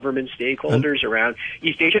government stakeholders around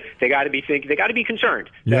East Asia, they got to be concerned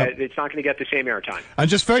that it's not going to get the same airtime. And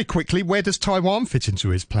just very quickly, where does Taiwan fit into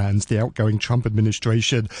his plans? The outgoing Trump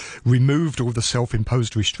administration removed all the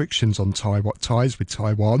self-imposed restrictions on ties with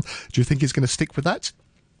Taiwan. Do you think he's going to stick with that?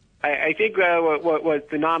 I think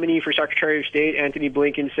what the nominee for Secretary of State, Anthony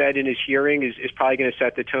Blinken, said in his hearing is probably going to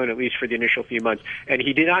set the tone, at least for the initial few months. And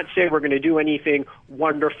he did not say we're going to do anything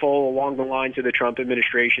wonderful along the lines of the Trump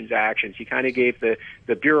administration's actions. He kind of gave the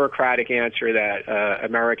bureaucratic answer that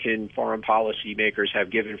American foreign policy makers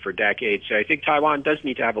have given for decades. So I think Taiwan does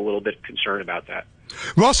need to have a little bit of concern about that.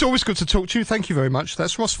 Ross, always good to talk to you. Thank you very much.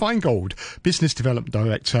 That's Ross Feingold, Business Development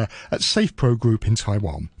Director at SafePro Group in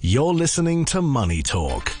Taiwan. You're listening to Money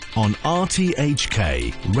Talk on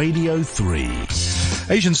RTHK Radio 3.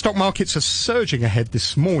 Asian stock markets are surging ahead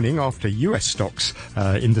this morning after US stocks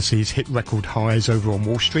indices hit record highs over on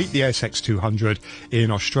Wall Street. The ASX 200 in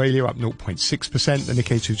Australia up 0.6%. The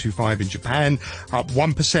Nikkei 225 in Japan up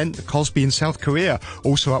 1%. The Kospi in South Korea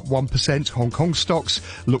also up 1%. Hong Kong stocks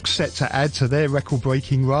look set to add to their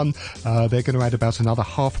record-breaking run. They're going to add about another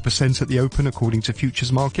 0.5% at the open, according to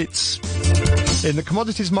futures markets. In the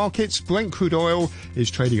commodities markets, Brent crude oil is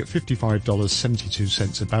trading at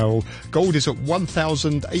 $55.72 a barrel. Gold is at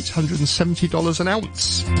 $1,870 an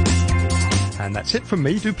ounce. And that's it from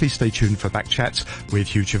me. Do please stay tuned for Backchat with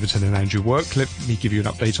Hugh Chiverton and Andrew Work. Let me give you an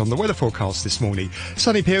update on the weather forecast this morning.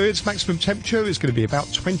 Sunny periods, maximum temperature is going to be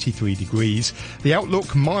about 23 degrees. The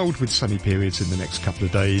outlook, mild with sunny periods in the next couple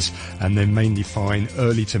of days, and then mainly fine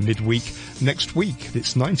early to midweek. Next week,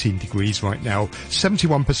 it's 19 degrees right now,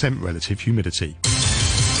 71% relative humidity.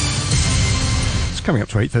 It's coming up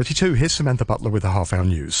to 8:32. Here's Samantha Butler with the half-hour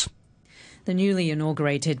news. The newly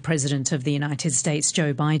inaugurated President of the United States,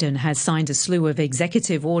 Joe Biden, has signed a slew of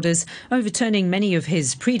executive orders overturning many of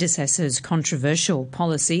his predecessors' controversial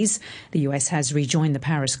policies. The US has rejoined the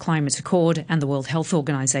Paris Climate Accord and the World Health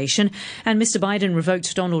Organization, and Mr. Biden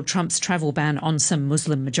revoked Donald Trump's travel ban on some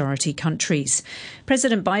Muslim-majority countries.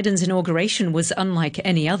 President Biden's inauguration was unlike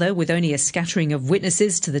any other, with only a scattering of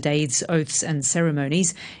witnesses to the day's oaths and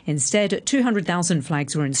ceremonies. Instead, 200,000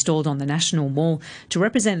 flags were installed on the National Mall to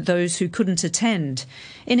represent those who couldn't attend.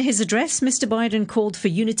 In his address, Mr. Biden called for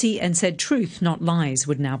unity and said truth, not lies,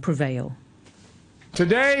 would now prevail.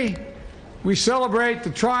 Today, we celebrate the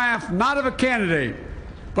triumph not of a candidate,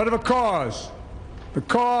 but of a cause, the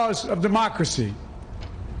cause of democracy.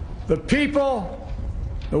 The people,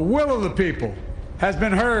 the will of the people has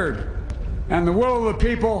been heard, and the will of the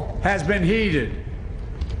people has been heeded.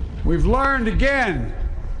 We've learned again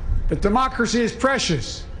that democracy is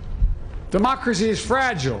precious, democracy is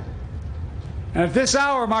fragile. And at this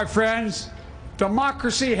hour, my friends,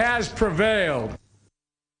 democracy has prevailed.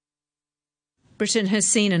 Britain has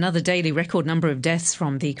seen another daily record number of deaths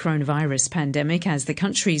from the coronavirus pandemic as the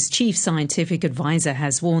country's chief scientific advisor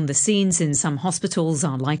has warned the scenes in some hospitals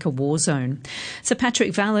are like a war zone. Sir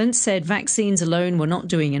Patrick Vallance said vaccines alone were not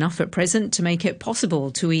doing enough at present to make it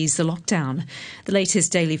possible to ease the lockdown. The latest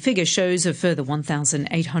daily figure shows a further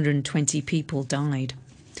 1,820 people died.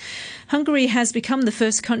 Hungary has become the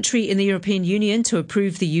first country in the European Union to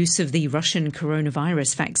approve the use of the Russian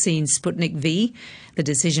coronavirus vaccine Sputnik V. The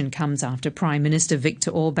decision comes after Prime Minister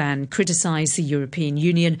Viktor Orban criticised the European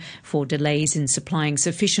Union for delays in supplying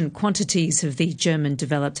sufficient quantities of the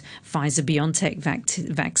German-developed Pfizer-BioNTech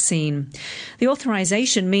vaccine. The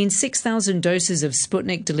authorisation means 6,000 doses of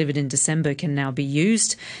Sputnik delivered in December can now be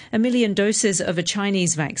used. 1 million doses of a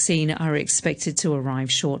Chinese vaccine are expected to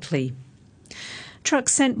arrive shortly.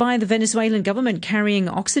 Trucks sent by the Venezuelan government carrying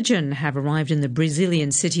oxygen have arrived in the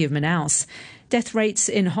Brazilian city of Manaus. Death rates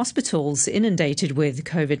in hospitals inundated with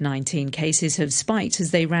COVID-19 cases have spiked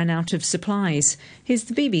as they ran out of supplies. Here's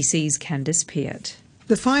the BBC's Candice Peart.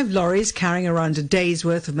 The 5 lorries carrying around a day's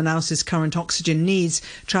worth of Manaus's current oxygen needs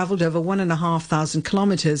travelled over 1,500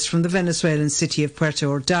 kilometres from the Venezuelan city of Puerto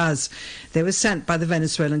Ordaz. They were sent by the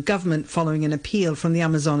Venezuelan government following an appeal from the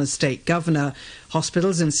Amazonas state governor.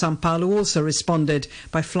 Hospitals in Sao Paulo also responded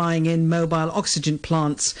by flying in mobile oxygen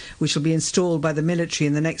plants, which will be installed by the military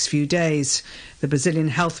in the next few days. The Brazilian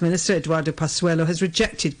health minister, Eduardo Pazuello, has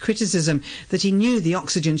rejected criticism that he knew the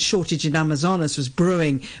oxygen shortage in Amazonas was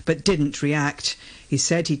brewing, but didn't react. He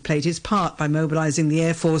said he'd played his part by mobilising the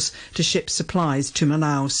Air Force to ship supplies to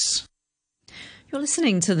Manaus. You're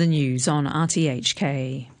listening to the news on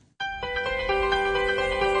RTHK.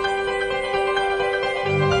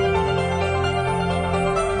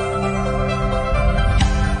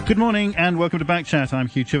 Good morning and welcome to Backchat. I'm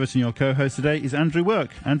Hugh Chiverton. Your co-host today is Andrew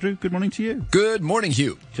Work. Andrew, good morning to you. Good morning,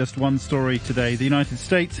 Hugh. Just one story today. The United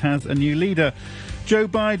States has a new leader. Joe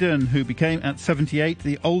Biden, who became at 78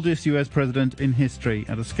 the oldest US president in history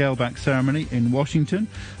at a scale-back ceremony in Washington,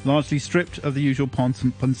 largely stripped of the usual pomp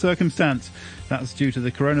and circumstance. That's due to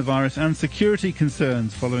the coronavirus and security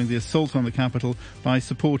concerns following the assault on the Capitol by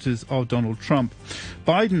supporters of Donald Trump.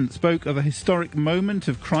 Biden spoke of a historic moment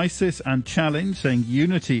of crisis and challenge, saying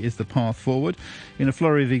unity is the path forward. In a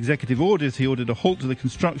flurry of executive orders, he ordered a halt to the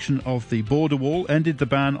construction of the border wall, ended the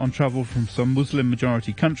ban on travel from some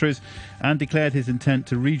Muslim-majority countries, and declared his intent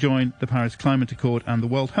to rejoin the Paris Climate Accord and the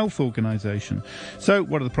World Health Organization. So,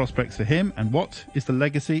 what are the prospects for him, and what is the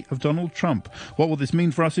legacy of Donald Trump? What will this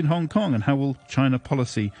mean for us in Hong Kong, and how will China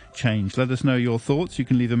policy change? Let us know your thoughts. You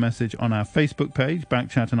can leave a message on our Facebook page,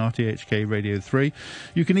 Backchat and RTHK Radio 3.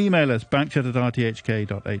 You can email us,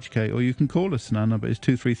 backchat@rthk.hk, or you can call us, and our number is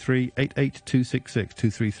 233-88266,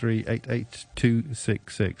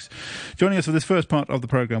 233-88266. Joining us for this first part of the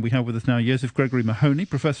programme, we have with us now Joseph Gregory Mahoney,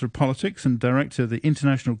 Professor of Politics and Director of the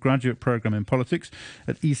International Graduate Programme in Politics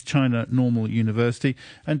at East China Normal University,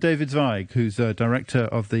 and David Zweig, who's Director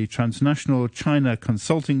of the Transnational China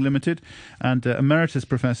Consulting Limited and Emeritus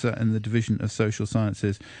Professor in the Division of Social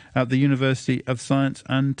Sciences at the University of Science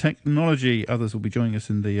and Technology. Others will be joining us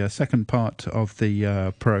in the second part of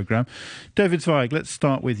the programme. David Zweig, let's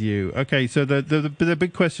start with you. Okay, so the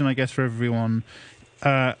big question, I guess, for everyone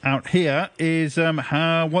out here is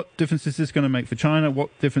what difference is this going to make for China? What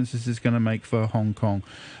difference is this going to make for Hong Kong?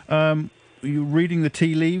 You're reading the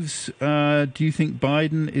tea leaves. Do you think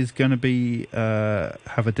Biden is going to be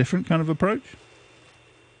have a different kind of approach?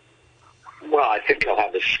 Well, I think he'll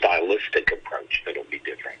have a stylistic approach that'll be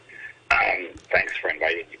different. Thanks for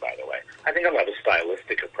inviting me, by the way. I think he'll have a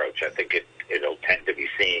stylistic approach. I think it'll tend to be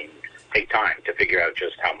take time to figure out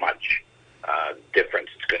just how much difference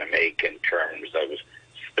it's going to make in terms of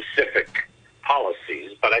specific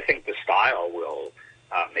policies. But I think the style will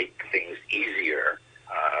make things easier.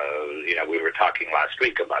 We were talking last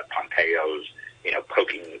week about Pompeo's,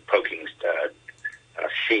 poking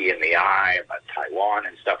Xi in the eye about Taiwan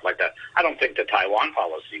and stuff like that. I don't think the Taiwan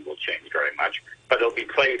policy will change very much, but it'll be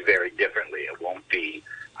played very differently. It won't be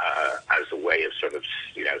as a way of sort of,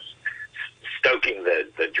 stoking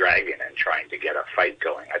the dragon and trying to get a fight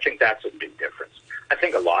going. I think that's a big difference. I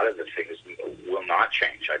think a lot of the things will not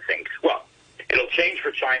change. I think, it'll change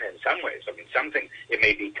for China in some ways. I mean, it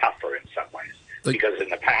may be tougher in some ways, because in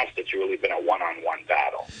the past it's really been a one-on-one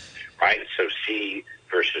battle, right? So Xi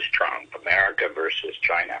versus Trump, America versus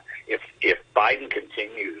China. If Biden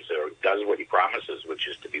continues or does what he promises, which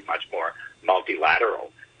is to be much more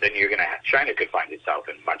multilateral, then China could find itself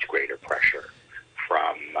in much greater pressure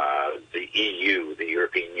from the EU, the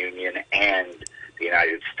European Union, and the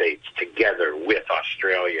United States together with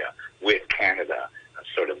Australia, with Canada,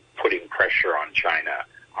 sort of putting pressure on China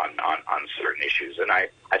on certain issues. And I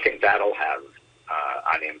think that'll have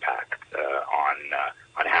an impact on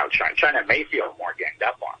how China may feel more ganged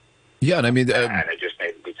up on. Yeah, and I mean, and it just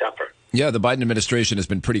may be tougher. Yeah, the Biden administration has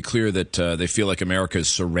been pretty clear that they feel like America has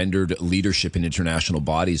surrendered leadership in international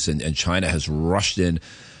bodies, and China has rushed in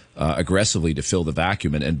aggressively to fill the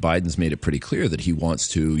vacuum. And Biden's made it pretty clear that he wants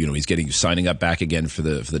to, he's signing up back again for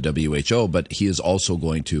the WHO, but he is also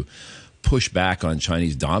going to push back on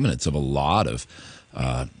Chinese dominance of a lot of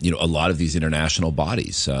these international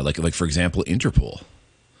bodies, like for example, Interpol.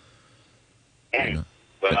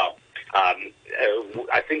 Well,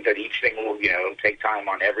 I think that each thing will, take time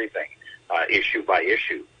on everything, issue by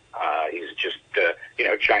issue. He's just,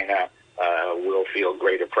 China will feel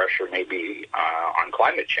greater pressure maybe on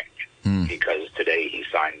climate change, because today he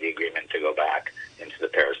signed the agreement to go back into the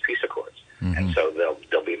Paris Peace Accords. Mm-hmm. And so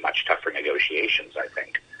there'll be much tougher negotiations, I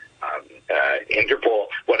think. Interpol,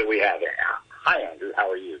 what do we have there? Hi, Andrew. How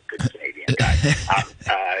are you? Good Canadian guy.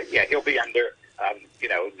 He'll be under,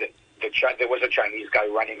 there was a Chinese guy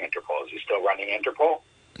running Interpol. Is he still running Interpol?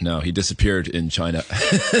 No, he disappeared in China.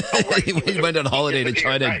 Oh, right. He went on holiday to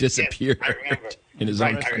China and disappeared. Yes, I remember. In his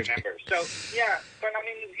own country. I remember. So, but I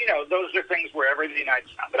mean, those are things wherever the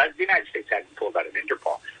United States hadn't pulled out of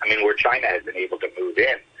Interpol. I mean, where China had been able to move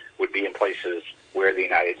in would be in places where the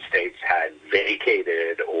United States had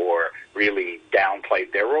vacated or really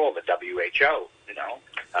downplayed their role, the WHO.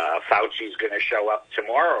 Fauci's going to show up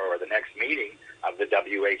tomorrow or the next meeting of the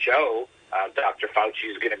WHO. Dr. Fauci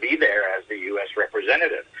is going to be there as the U.S.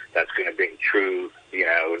 representative. That's going to bring true,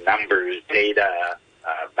 numbers, data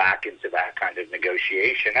back into that kind of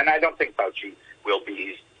negotiation. And I don't think Fauci will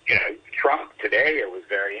be, Trump today, it was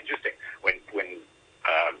very interesting. When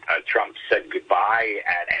Trump said goodbye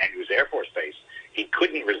at Andrews Air Force Base, he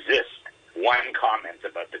couldn't resist one comment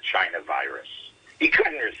about the China virus. He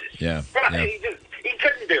couldn't resist. Yeah. Right? Yeah. He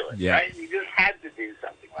couldn't do it. Yeah. Right? He just had to do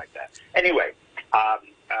something like that. Anyway, I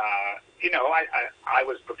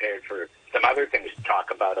was prepared for some other things to talk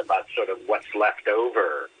about sort of what's left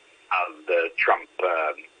over of the Trump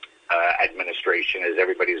administration, as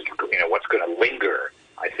everybody's, what's going to linger,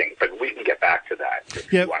 I think. But we can get back to that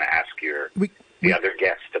if you want to ask the other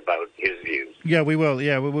guest about his views. Yeah, we will.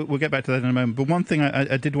 Yeah, we'll get back to that in a moment. But one thing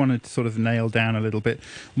I did want to sort of nail down a little bit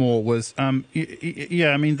more was, the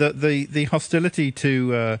hostility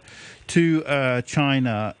to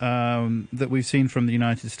China that we've seen from the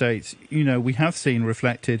United States. We have seen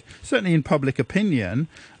reflected, certainly in public opinion,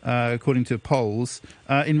 according to polls,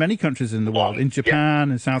 in many countries in the world, in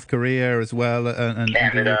Japan and South Korea as well, and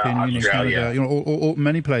Canada, the European Union, Australia. Canada, all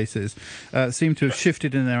many places seem to have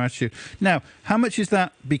shifted in their attitude. Now, how much is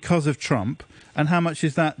that because of Trump, and how much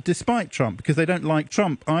is that despite Trump? Because they don't like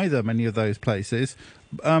Trump either, many of those places.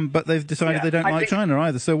 But they've decided they don't like China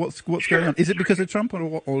either. So what's going on? Is it because of Trump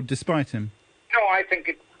or despite him? No, I think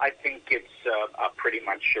it's pretty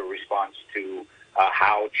much a response to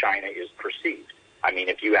how China is perceived. I mean,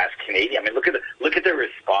 if you ask Canadian, look at the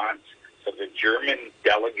response. So the German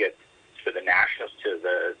delegate to the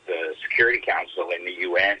Security Council in the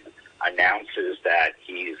UN announces that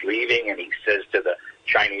he's leaving, and he says to the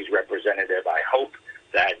Chinese representative, "I hope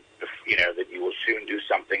that that you will soon do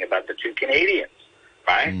something about the two Canadians."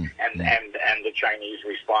 Right? And the Chinese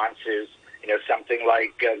response is, something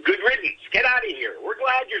like, "Good riddance, get out of here. We're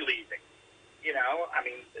glad you're leaving."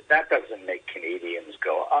 That doesn't make Canadians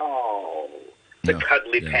go, "Oh, the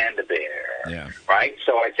cuddly panda bear." Yeah. Right?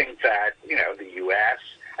 So I think that, the U.S.,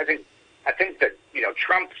 I think that,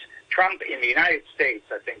 Trump in the United States,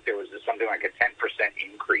 I think there was something like a 10%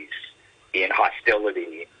 increase in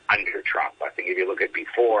hostility under Trump. I think if you look at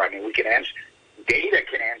before, we can answer, data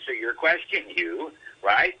can answer your question, Hugh,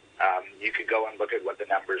 right? You could go and look at what the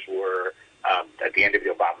numbers were at the end of the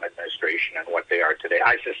Obama administration and what they are today.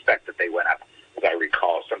 I suspect that they went up, as I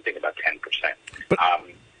recall, something about 10%.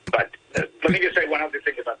 But let me just say one other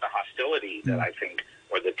thing about the hostility that I think,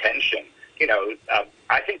 or the tension.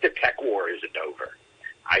 I think the tech war isn't over.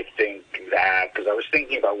 I think that, because I was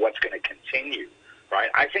thinking about what's going to continue, right?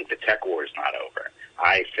 I think the tech war is not over.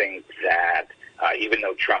 I think that even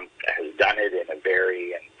though Trump has done it in a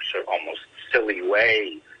very and sort of almost silly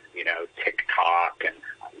way, TikTok and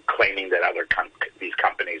claiming that these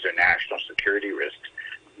companies are national security risks,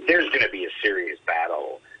 there's going to be a serious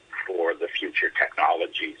battle for the future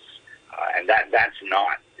technologies, and that's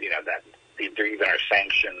not, that there even are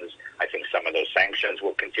sanctions. I think some of those sanctions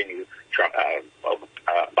will continue. Trump,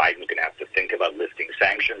 Biden's going to have to think about lifting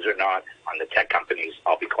sanctions or not on the tech companies.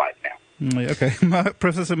 I'll be quiet now. Okay,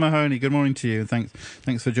 Professor Mahoney, good morning to you.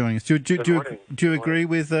 Thanks for joining us. Do you agree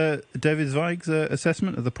with David Zweig's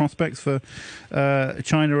assessment of the prospects for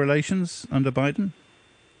China relations under Biden?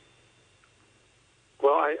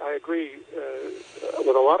 Well, I agree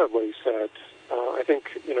with a lot of what he said. I think,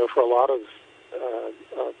 for a lot of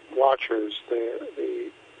watchers, the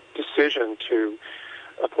decision to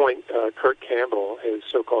appoint Kurt Campbell, his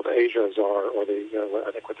so-called Asia czar, or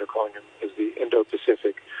I think what they're calling him is the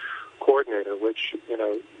Indo-Pacific coordinator, which,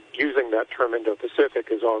 using that term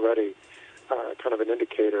Indo-Pacific is already kind of an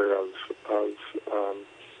indicator of a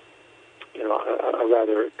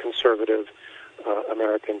rather conservative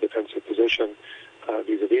American defensive position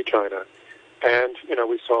vis-a-vis China. And,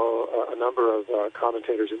 we saw a number of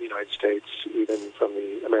commentators in the United States, even from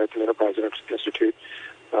the American Enterprise Institute,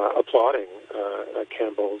 applauding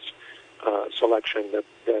Campbell's selection, that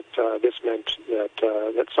this meant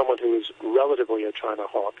that someone who is relatively a China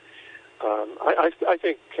hawk. I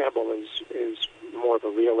think Campbell is more of a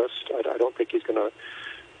realist. I don't think he's going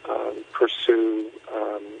to pursue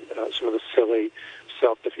some of the silly,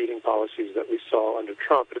 self-defeating policies that we saw under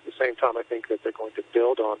Trump. But at the same time, I think that they're going to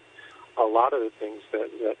build on a lot of the things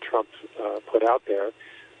that Trump put out there,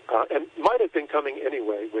 and might have been coming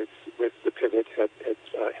anyway with the pivot had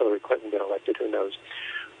Hillary Clinton been elected. Who knows?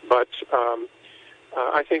 But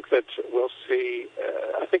I think that we'll see.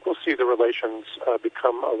 I think we'll see the relations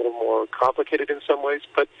become a little more complicated in some ways,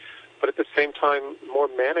 but at the same time more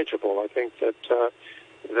manageable. I think that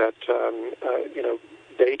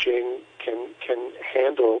Beijing can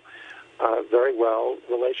handle very well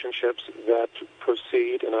relationships that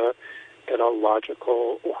proceed in a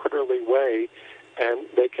logical, orderly way, and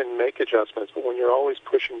they can make adjustments. But when you're always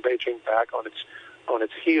pushing Beijing back on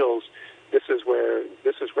its heels, this is where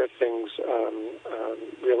things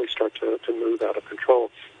really start to move out of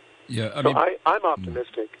control. Yeah, I'm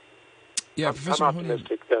optimistic. Yeah, Professor I'm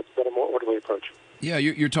optimistic that a more orderly approach. Yeah,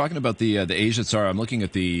 you're talking about the Asia Tsar. I'm looking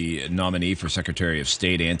at the nominee for Secretary of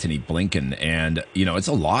State, Antony Blinken, and it's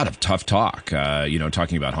a lot of tough talk.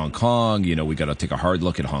 Talking about Hong Kong. We got to take a hard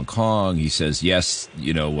look at Hong Kong. He says yes.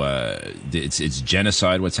 It's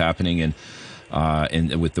genocide what's happening, and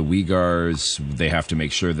with the Uyghurs, they have to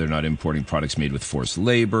make sure they're not importing products made with forced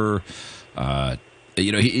labor.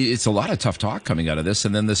 It's a lot of tough talk coming out of this.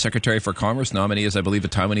 And then the Secretary for Commerce nominee is, I believe, a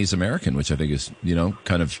Taiwanese American, which I think is,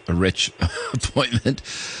 kind of a rich appointment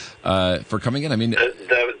for coming in. I mean,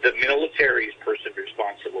 the military's person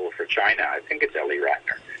responsible for China, I think it's Ellie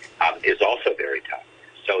Ratner, is also very tough.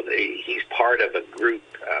 So he's part of a group,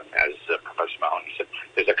 as Professor Mahoney said,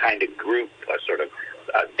 there's a kind of group, a sort of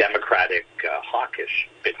democratic,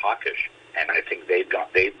 bit hawkish, and I think they've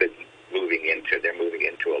been moving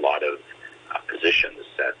into a lot of positions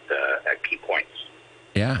at key points.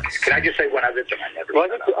 Yeah. Can I just say one other thing? I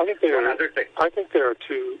think there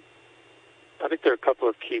are a couple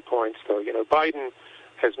of key points, though. Biden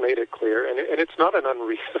has made it clear, and it's not an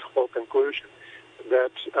unreasonable conclusion,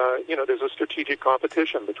 that there's a strategic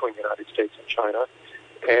competition between the United States and China,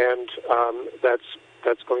 and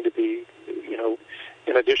that's going to be,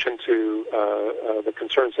 in addition to the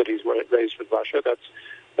concerns that he's raised with Russia,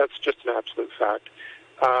 that's just an absolute fact.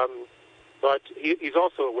 But he's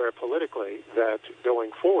also aware politically that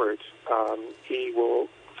going forward, he will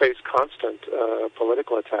face constant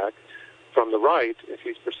political attack from the right if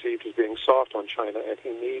he's perceived as being soft on China, and he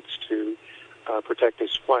needs to protect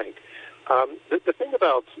his flank. The thing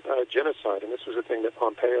about genocide, and this was a thing that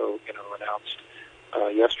Pompeo, announced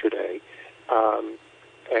yesterday, and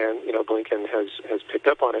Blinken has picked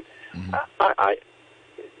up on it. Mm-hmm. I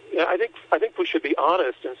think we should be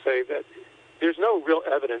honest and say that there's no real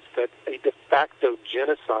evidence that a de facto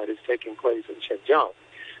genocide is taking place in Xinjiang.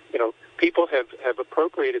 People have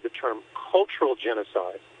appropriated the term cultural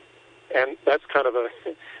genocide, and that's kind of a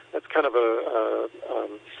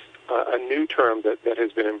new term that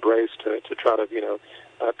has been embraced to try to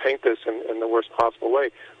paint this in the worst possible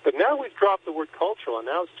way. But now we've dropped the word cultural, and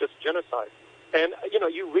now it's just genocide. And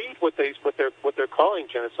you read what they're calling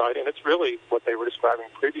genocide, and it's really what they were describing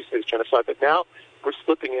previously as genocide. But now we're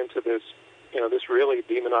slipping into this really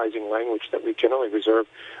demonizing language that we generally reserve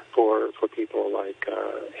for people like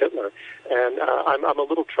Hitler, and I'm a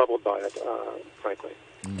little troubled by it, frankly.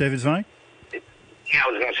 David Zwei? I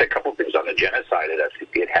was going to say a couple of things on the genocide.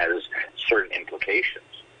 It has certain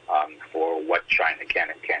implications for what China can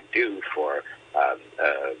and can't do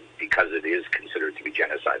because it is considered to be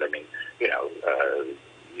genocide. I mean,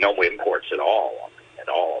 no imports at all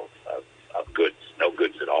of goods, no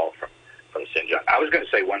goods at all from Xinjiang. I was going to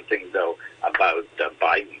say one thing, though, about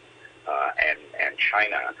Biden and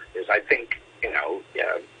China is I think,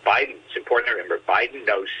 Biden, it's important to remember, Biden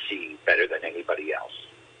knows Xi better than anybody else.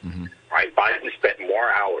 Mm-hmm. Right? Biden spent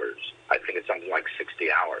more hours, I think it's something like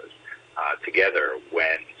 60 hours, together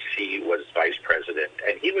when Xi was vice president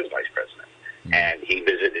and he was vice president. Mm-hmm. And he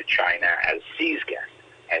visited China as Xi's guest,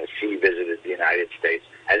 and Xi visited the United States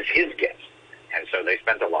as his guest. And so they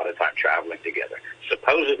spent a lot of time traveling together.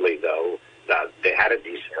 Supposedly, though, they had a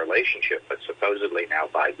decent relationship, but supposedly now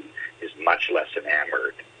Biden is much less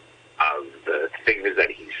enamored of the things that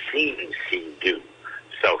he's seen Xi do.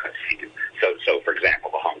 So, for example,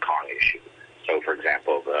 the Hong Kong issue. So, for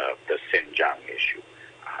example, the Xinjiang issue,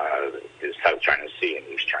 the South China Sea and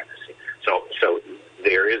East China Sea. So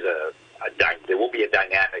there is there will be a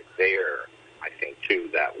dynamic there, I think, too,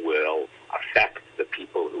 that will affect the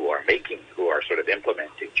people who are sort of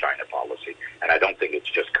implementing China policy. And I don't think it's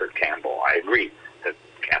just Kurt Campbell. I agree that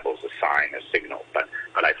Campbell's a sign, a signal, but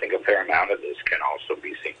I think a fair amount of this can also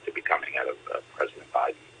be seen to be coming out of President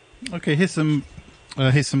Biden. Okay, here's some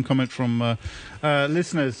comment from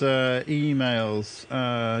listeners' emails.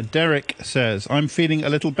 Derek says, I'm feeling a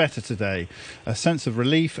little better today. A sense of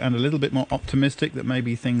relief and a little bit more optimistic that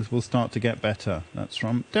maybe things will start to get better. That's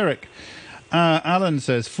from Derek. Alan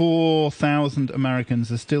says 4,000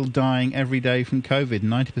 Americans are still dying every day from COVID.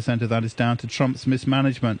 90% of that is down to Trump's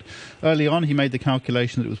mismanagement. Early on, he made the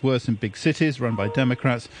calculation that it was worse in big cities run by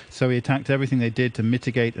Democrats, so he attacked everything they did to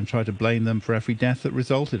mitigate and try to blame them for every death that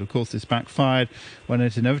resulted. Of course, this backfired when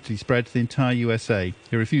it inevitably spread to the entire USA.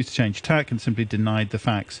 He refused to change tack and simply denied the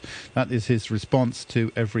facts. That is his response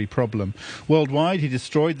to every problem. Worldwide, he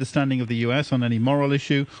destroyed the standing of the US on any moral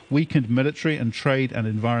issue, weakened military and trade and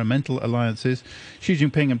environmental alliances alliances. Xi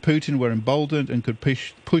Jinping and Putin were emboldened and could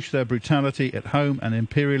push their brutality at home and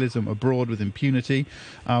imperialism abroad with impunity.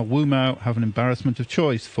 Our Wu Mao have an embarrassment of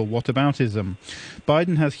choice for whataboutism.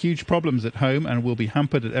 Biden has huge problems at home and will be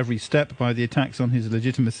hampered at every step by the attacks on his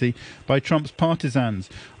legitimacy by Trump's partisans.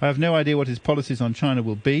 I have no idea what his policies on China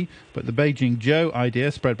will be, but the Beijing Joe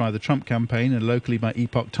idea spread by the Trump campaign and locally by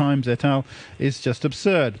Epoch Times et al. Is just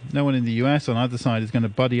absurd. No one in the US on either side is going to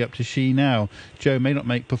buddy up to Xi now. Joe may not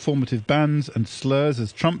make performative bans and slurs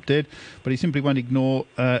as Trump did, but he simply won't ignore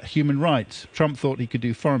human rights. Trump thought he could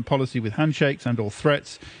do foreign policy with handshakes and or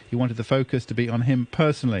threats. He wanted the focus to be on him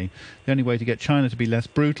personally. The only way to get China to be less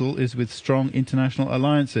brutal is with strong international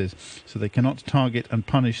alliances, so they cannot target and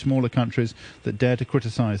punish smaller countries that dare to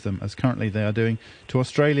criticise them, as currently they are doing to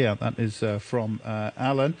Australia. That is from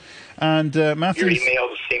Alan. And Matthew... Your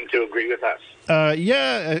emails seem to agree with us.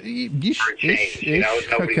 Nobody's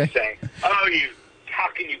saying, how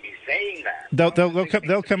can you be saying that?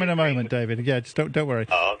 They'll come in a moment, David. Yeah, just don't worry.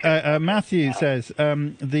 Oh, okay. Matthew says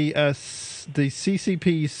the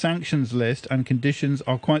CCP's sanctions list and conditions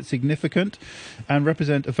are quite significant and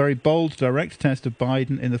represent a very bold direct test of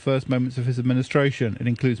Biden in the first moments of his administration. It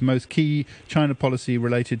includes most key China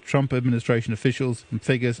policy-related Trump administration officials and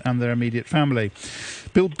figures and their immediate family.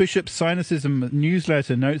 Bill Bishop's Cynicism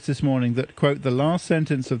newsletter notes this morning that, quote, the last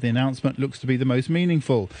sentence of the announcement looks to be the most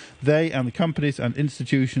meaningful. They and the companies and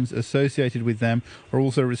institutions associated with them are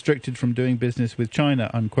also restricted from doing business with China,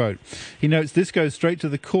 unquote. He notes this goes straight to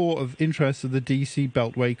the core of interests of the DC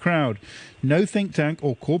Beltway crowd. No think tank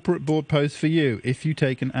or corporate board post for you if you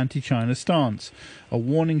take an anti-China stance. A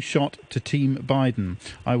warning shot to Team Biden.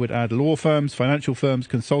 I would add law firms, financial firms,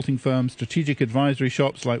 consulting firms, strategic advisory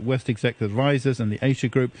shops like West Executive Advisors and the Asia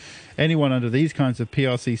Group. Anyone under these kinds of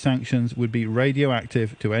PRC sanctions would be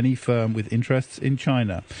radioactive to any firm with interests in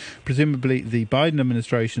China. Presumably, the Biden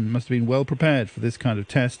administration must have been well prepared for this kind of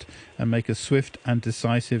test and make a swift and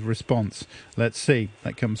decisive response. Let's see.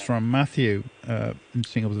 That comes from Matthew.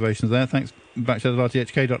 Interesting observations there. Thanks. Backchat at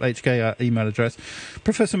rthk.hk, our email address.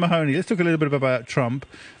 Professor Mahoney, let's talk a little bit about Trump.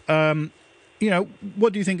 What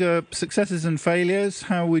do you think are successes and failures?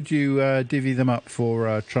 How would you divvy them up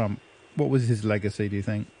for Trump? What was his legacy, do you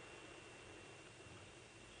think?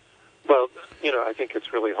 Well, I think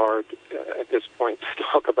it's really hard at this point to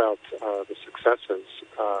talk about the successes.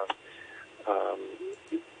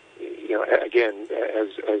 Again, as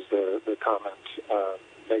the comment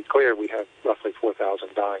made clear, we have roughly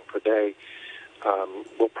 4,000 dying per day.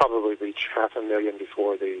 We'll probably reach 500,000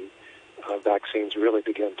 before the vaccines really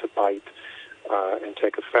begin to bite and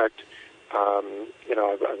take effect.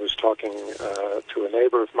 I was talking to a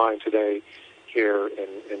neighbor of mine today here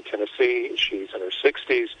in Tennessee. She's in her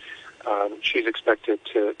 60s. She's expected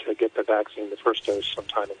to get the vaccine, the first dose,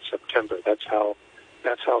 sometime in September. That's how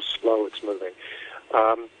slow it's moving.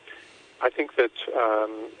 I think that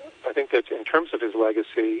in terms of his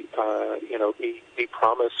legacy, he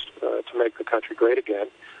promised to make the country great again,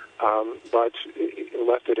 but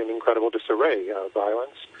left it in incredible disarray.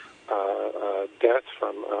 Violence, death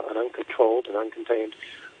from an uncontrolled and uncontained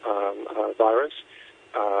virus,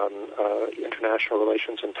 international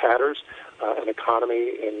relations in tatters, an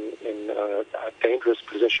economy in a dangerous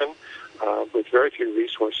position with very few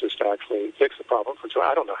resources to actually fix the problem. So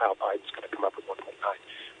I don't know how Biden's going to come up with $1.9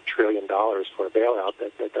 trillion for a bailout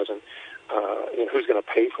that doesn't, who's going to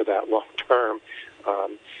pay for that long term?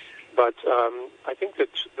 But I think that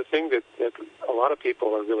the thing that a lot of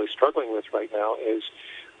people are really struggling with right now is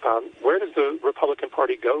where does the Republican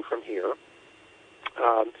Party go from here?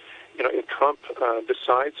 If Trump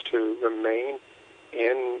decides to remain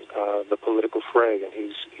in the political fray, and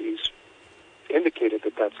he's indicated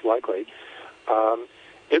that that's likely,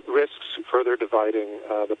 it risks further dividing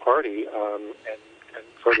the party and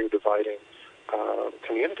further dividing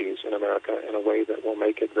communities in America in a way that will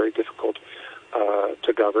make it very difficult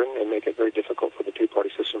to govern and make it very difficult for the two-party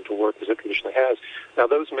system to work as it traditionally has. Now,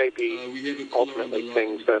 those may be ultimately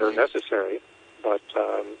things that are necessary, but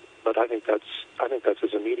I think that's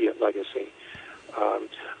his immediate legacy.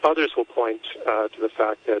 Others will point to the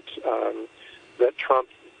fact that Trump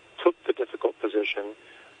took the difficult position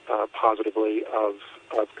positively of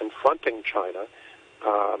confronting China,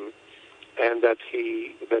 and that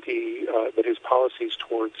his policies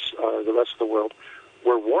towards the rest of the world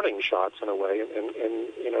were warning shots in a way,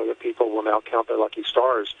 and that people will now count their lucky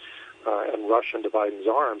stars and rush into Biden's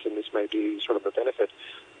arms, and this may be sort of a benefit.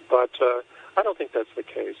 But I don't think that's the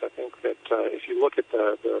case. I think that if you look at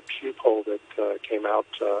the Pew poll that came out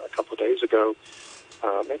a couple of days ago,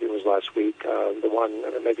 maybe it was last week, the one,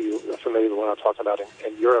 maybe you're familiar with the one I'm talking about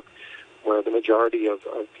in Europe, where the majority of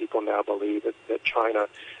people now believe that China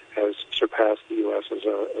has surpassed the U.S. as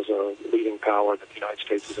a leading power, that the United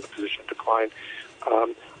States is in a position of decline.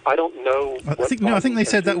 I don't know. I think they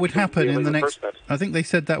said that would happen in the next. I think they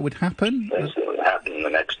said that would happen. It would happen in the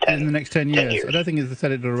next 10. In the next 10 years. I don't think they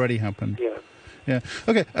said it had already happened. Yeah. Yeah.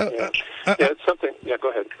 Okay. It's something. Yeah. Go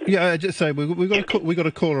ahead. Yeah. Just say we got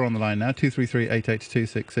a caller on the line now.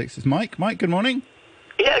 233-88266. It's Mike. Mike. Good morning.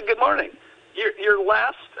 Yeah. Good morning. Your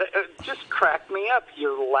last just cracked me up.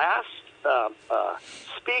 Your last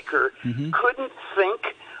speaker couldn't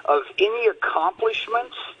think of any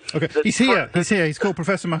accomplishments. Okay, he's here. He's called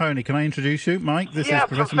Professor Mahoney. Can I introduce you, Mike? This is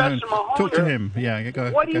Professor Mahoney. Talk to him. Yeah, go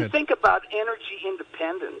ahead. What do you think about energy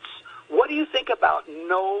independence? What do you think about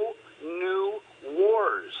no new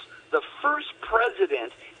wars? The first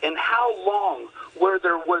president in how long where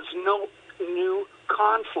there was no new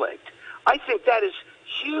conflict? I think that is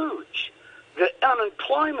huge. The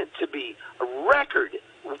unemployment to be a record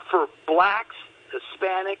for blacks,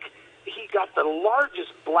 Hispanic. He got the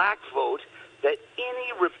largest black vote that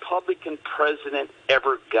any Republican president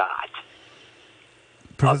ever got.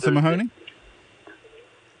 Professor Mahoney?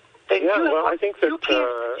 I think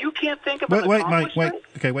that you can't think of an accomplishment? Wait.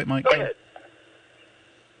 Okay, wait, Mike. Go ahead.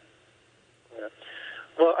 Yeah.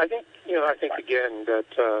 Well, I think again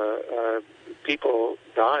that people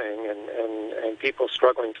dying and people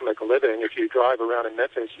struggling to make a living. If you drive around in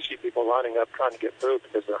Memphis, you see people lining up trying to get food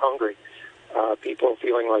because they're hungry. People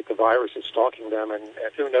feeling like the virus is stalking them, and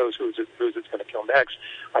who knows who's it's going to kill next.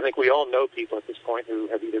 I think we all know people at this point who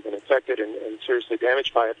have either been infected and seriously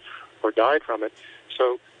damaged by it or died from it.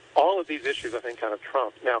 So all of these issues, I think, kind of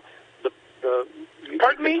trump. Now, you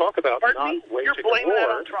can talk about not waging a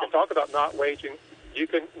war. You can talk about not waging. You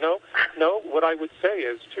can no. What I would say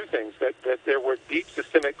is two things: that there were deep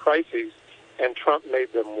systemic crises, and Trump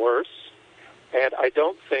made them worse. And I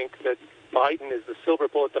don't think that Biden is the silver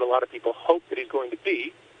bullet that a lot of people hope that he's going to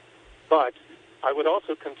be. But I would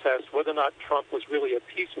also contest whether or not Trump was really a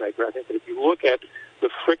peacemaker. I think that if you look at the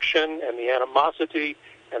friction and the animosity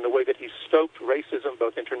and the way that he stoked racism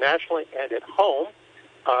both internationally and at home,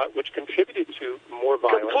 which contributed to more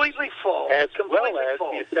violence, completely false. As well as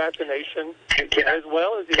the assassination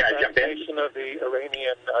of the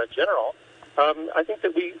Iranian general. I think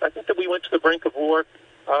that we went to the brink of war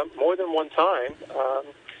more than one time.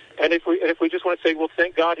 And if we just want to say, well,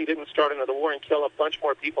 thank God he didn't start another war and kill a bunch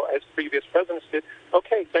more people as previous presidents did.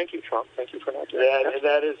 Okay, thank you, Trump. Thank you for not doing that.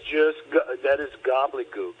 That is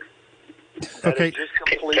gobbledygook. Okay. Just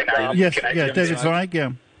complete Yes, David Zweig.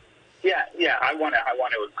 Yeah. I want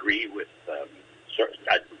to agree with.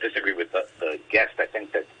 I disagree with the guest. I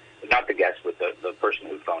think that not the guest, with the person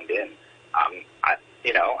who phoned in.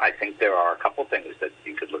 I think there are a couple things that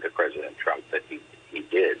you could look at President Trump that he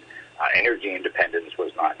did. Energy independence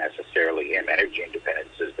was not necessarily him. Energy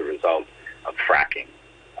independence is the result of fracking,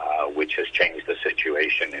 which has changed the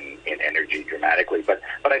situation in energy dramatically. But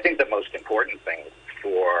I think the most important thing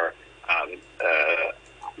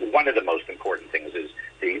one of the most important things is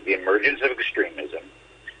the emergence of extremism,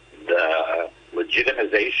 the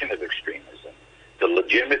legitimization of extremism, the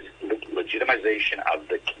legitimization of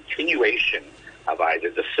the continuation of either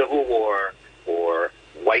the Civil War or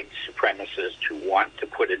white supremacists who want to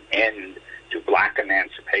put an end to black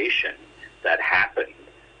emancipation that happened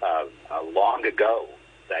long ago,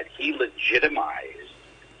 that he legitimized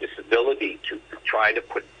this ability to try to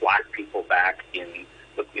put black people back in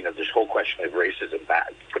this whole question of racism,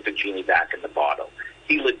 back, put the genie back in the bottle.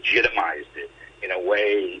 He legitimized it in a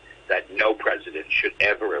way that no president should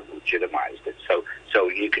ever have legitimized it. So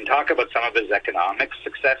you can talk about some of his economic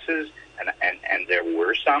successes, and there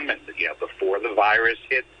were some, and before the virus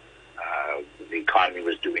hit, the economy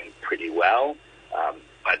was doing pretty well.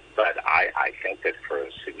 But I think that for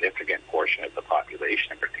a significant portion of the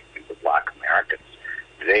population, and particularly the black Americans,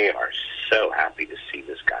 they are so happy to see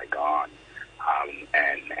this guy gone. I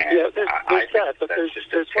think that's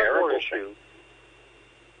just a terrible issue.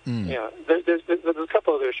 Yeah, there's a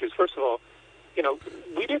couple other issues. First of all,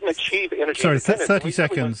 we didn't achieve energy independence. 30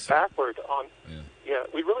 seconds.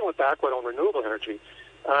 We really went backward on renewable energy.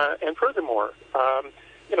 And furthermore,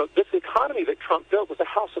 this economy that Trump built was a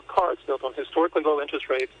house of cards built on historically low interest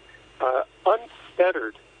rates,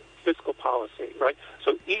 unfettered fiscal policy, right?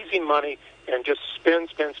 So easy money and just spend.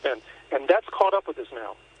 And that's caught up with us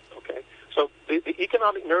now, okay? So the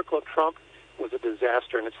economic miracle of Trump was a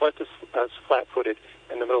disaster, and it's left us flat-footed.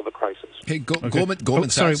 in the middle of a crisis. Hey, Goldman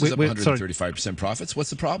Sachs is up 135% profits. What's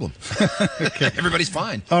the problem? Everybody's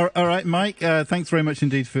fine. All right, Mike, thanks very much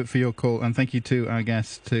indeed for your call, and thank you to our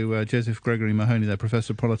guest, to Joseph Gregory Mahoney, there,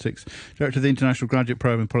 Professor of Politics, Director of the International Graduate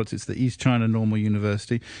Program in Politics at the East China Normal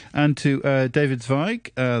University, and to David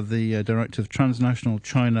Zweig, the Director of Transnational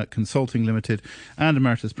China Consulting Limited and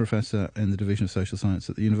Emeritus Professor in the Division of Social Science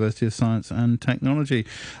at the University of Science and Technology.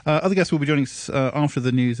 Other guests will be joining us after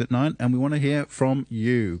the news at 9, and we want to hear from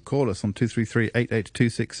you. Call us on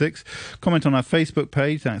 233-88266. Comment on our Facebook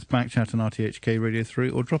page, that's Backchat and RTHK Radio 3,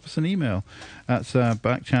 or drop us an email. That's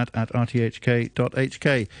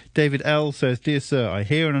backchat@rthk.hk. David L. says, Dear Sir, I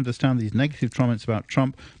hear and understand these negative comments about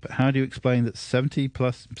Trump, but how do you explain that 70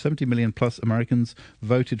 million plus Americans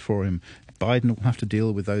voted for him? Biden will have to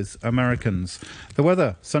deal with those Americans. The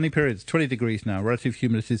weather, sunny periods, 20 degrees now, relative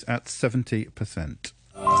humidity is at 70%.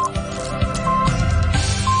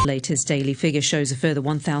 Latest daily figure shows a further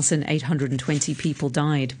 1,820 people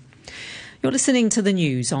died. You're listening to the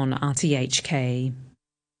news on RTHK.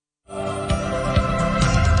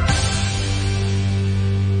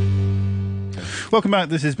 Welcome back.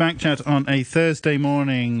 This is Backchat on a Thursday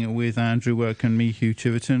morning with Andrew Work and me, Hugh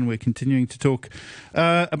Chiverton. We're continuing to talk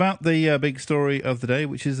about the big story of the day,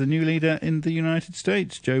 which is the new leader in the United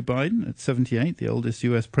States, Joe Biden, at 78, the oldest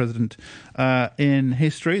US president in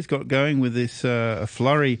history. He's got going with this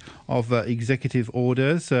flurry of executive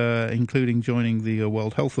orders, including joining the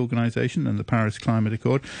World Health Organization and the Paris Climate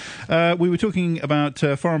Accord. We were talking about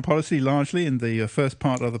foreign policy largely in the first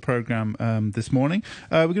part of the program this morning.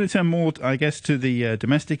 We're going to turn more, I guess, to the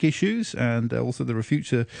domestic issues and also the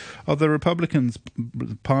future of the Republican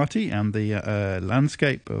Party and the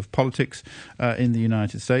landscape of politics in the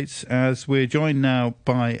United States, as we're joined now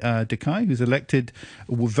by Dekai, who's elected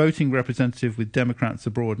voting representative with Democrats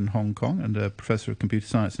abroad in Hong Kong and a professor of computer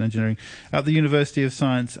science and engineering at the University of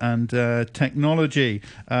Science and Technology.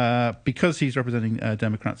 Because he's representing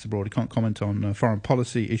Democrats abroad, he can't comment on foreign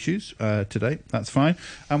policy issues today. That's fine.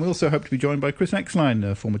 And we also hope to be joined by Chris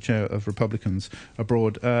Exline, former chair of Republicans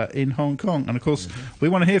abroad in Hong Kong. And of course, we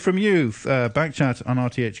want to hear from you. Backchat on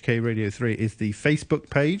RTHK Radio 3 is the Facebook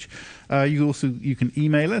page. You can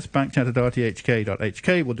email us,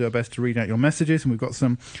 backchat@rthk.hk. We'll do our best to read out your messages, and we've got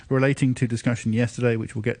some relating to discussion yesterday,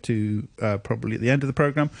 which we'll get to probably at the end of the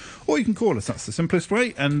programme. Or you can call us. That's the simplest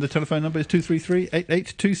way. And the telephone number is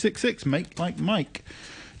 233-88266. Make like Mike.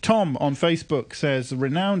 Tom on Facebook says,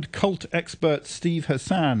 renowned cult expert Steve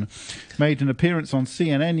Hassan made an appearance on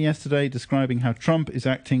CNN yesterday describing how Trump is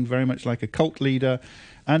acting very much like a cult leader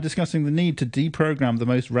and discussing the need to deprogram the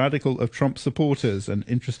most radical of Trump supporters. An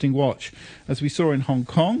interesting watch. As we saw in Hong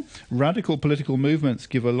Kong, radical political movements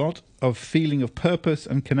give a lot of feeling of purpose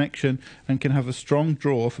and connection and can have a strong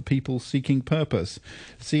draw for people seeking purpose.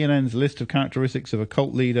 CNN's list of characteristics of a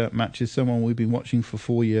cult leader matches someone we've been watching for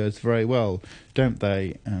 4 years very well, don't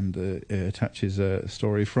they? And attaches a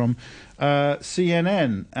story from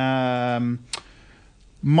CNN.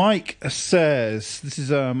 Mike says, this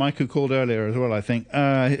is Mike who called earlier as well, I think,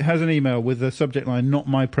 has an email with the subject line, not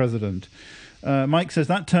my president. Mike says,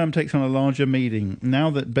 that term takes on a larger meaning.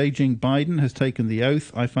 Now that Beijing Biden has taken the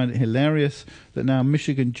oath, I find it hilarious that now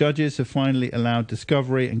Michigan judges have finally allowed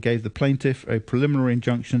discovery and gave the plaintiff a preliminary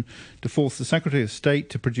injunction to force the Secretary of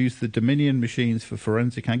State to produce the Dominion machines for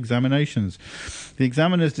forensic examinations. The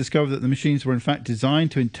examiners discovered that the machines were in fact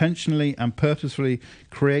designed to intentionally and purposefully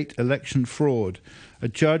create election fraud. A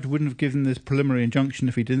judge wouldn't have given this preliminary injunction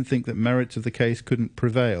if he didn't think that merits of the case couldn't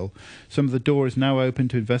prevail. Some of the door is now open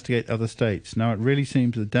to investigate other states. Now it really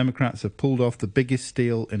seems the Democrats have pulled off the biggest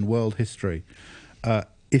steal in world history.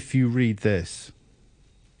 If you read this,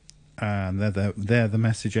 and there the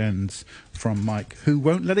message ends from Mike, who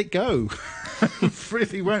won't let it go.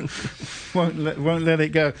 Really won't let it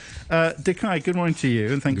go. Dekai, good morning to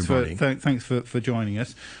you, and thanks for joining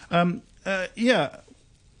us.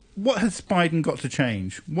 What has Biden got to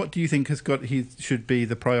change? What do you think he should be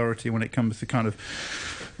the priority when it comes to kind of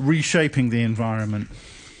reshaping the environment?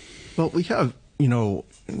 Well, we have, a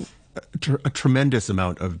tremendous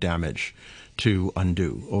amount of damage to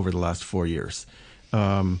undo over the last 4 years.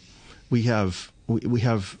 We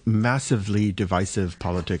have massively divisive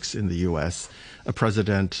politics in the U.S., a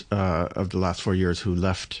president of the last 4 years who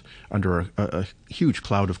left under a huge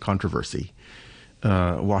cloud of controversy.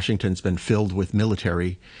 Washington's been filled with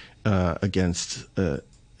military against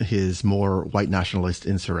his more white nationalist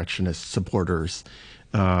insurrectionist supporters.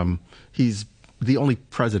 He's the only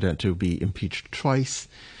president to be impeached twice,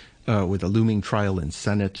 with a looming trial in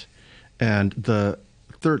Senate, and the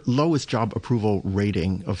third lowest job approval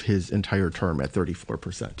rating of his entire term at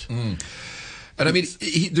 34%. And I mean,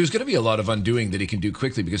 there's going to be a lot of undoing that he can do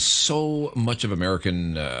quickly because so much of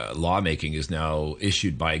American lawmaking is now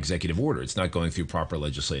issued by executive order. It's not going through proper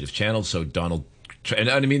legislative channels. So and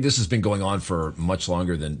I mean, this has been going on for much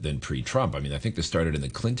longer than pre-Trump. I mean, I think this started in the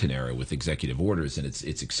Clinton era with executive orders, and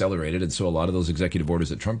it's accelerated. And so a lot of those executive orders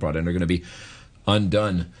that Trump brought in are going to be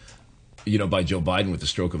undone, by Joe Biden with the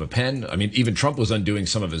stroke of a pen. I mean, even Trump was undoing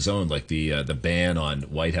some of his own, like the ban on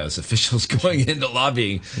White House officials going into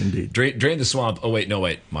lobbying. Indeed. Drain the swamp. Oh, wait,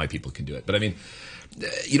 my people can do it. But I mean,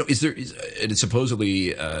 and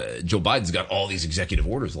supposedly Joe Biden's got all these executive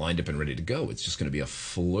orders lined up and ready to go. It's just going to be a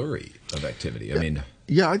flurry of activity. I mean,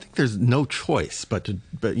 I think there's no choice but to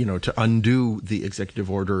undo the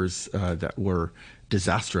executive orders that were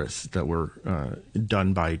disastrous, that were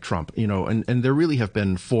done by Trump. And there really have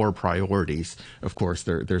been 4 priorities. Of course,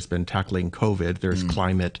 there's been tackling COVID. There's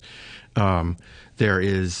climate. There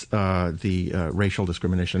is the racial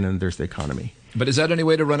discrimination, and there's the economy. But is that any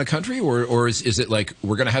way to run a country, or is it like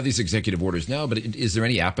we're going to have these executive orders now, but is there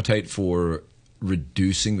any appetite for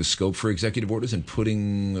reducing the scope for executive orders and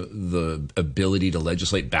putting the ability to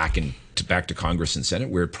legislate back to Congress and Senate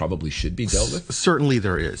where it probably should be dealt with? Certainly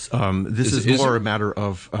there is. This is more a matter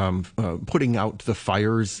of putting out the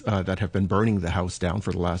fires that have been burning the House down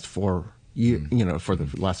for the last 4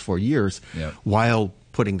 years, while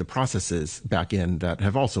putting the processes back in that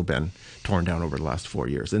have also been torn down over the last 4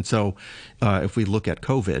 years. And so if we look at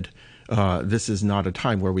COVID, this is not a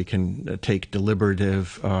time where we can take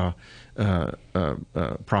deliberative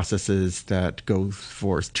processes that go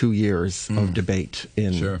for 2 years of debate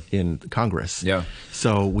in Congress. Yeah.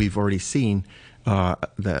 So we've already seen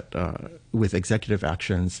that with executive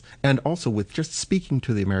actions and also with just speaking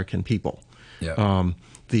to the American people. Yeah.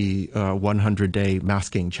 The 100-day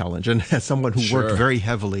masking challenge. And as someone who worked very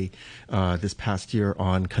heavily this past year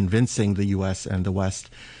on convincing the U.S. and the West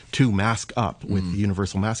to mask up with the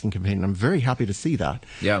universal masking campaign, I'm very happy to see that.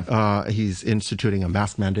 Yeah. He's instituting a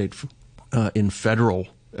mask mandate in federal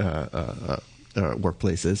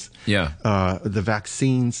workplaces. Yeah. The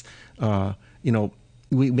vaccines,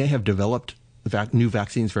 we may have developed new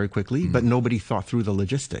vaccines very quickly, but nobody thought through the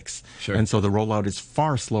logistics. Sure. And so the rollout is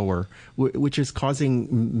far slower, which is causing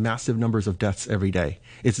massive numbers of deaths every day.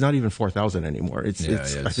 It's not even 4,000 anymore. I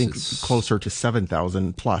think closer to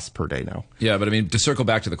 7,000 plus per day now. Yeah, but I mean, to circle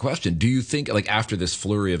back to the question, do you think, like after this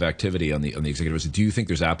flurry of activity on the executives, do you think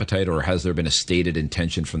there's appetite, or has there been a stated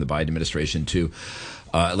intention from the Biden administration to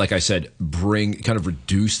like I said,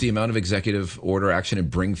 reduce the amount of executive order action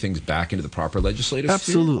and bring things back into the proper legislative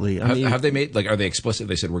Absolutely. sphere? Have they made, are they explicit?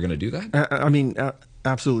 They said we're going to do that?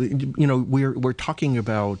 Absolutely. We're talking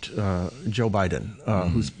about Joe Biden,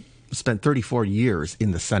 who's spent 34 years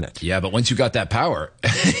in the Senate. Yeah, but once you got that power,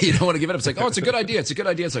 you don't want to give it up. It's like, it's a good idea. It's a good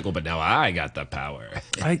idea. It's like, but now I got the power.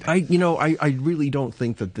 I really don't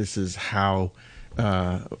think that this is how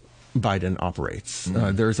Biden operates.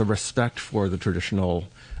 There's a respect for the traditional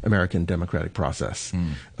American democratic process.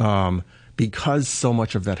 Because so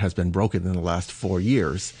much of that has been broken in the last 4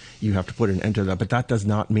 years, you have to put an end to that. But that does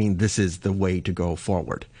not mean this is the way to go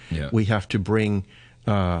forward. Yeah. We have to bring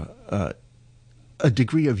a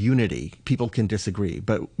degree of unity. People can disagree,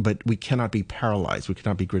 but we cannot be paralyzed. We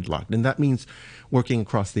cannot be gridlocked. And that means working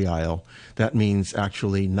across the aisle. That means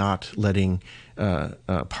actually not letting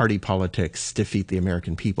party politics defeat the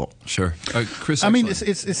American people. Sure. Chris, I mean,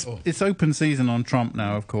 it's open season on Trump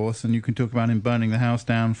now, of course, and you can talk about him burning the house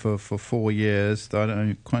down for 4 years. I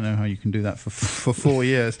don't quite know how you can do that for 4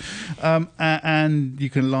 years. And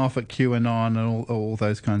you can laugh at QAnon and all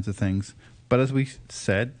those kinds of things. But as we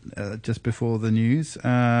said just before the news,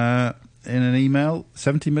 in an email,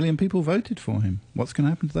 70 million people voted for him. What's going to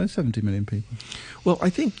happen to those 70 million people? Well, I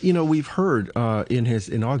think, we've heard in his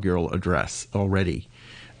inaugural address already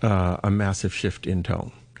a massive shift in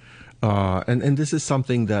tone. And this is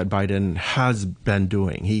something that Biden has been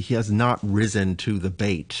doing. He has not risen to the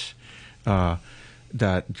bait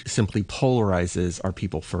that simply polarizes our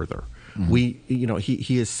people further. He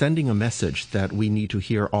is sending a message that we need to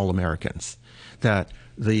hear all Americans, that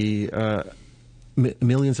the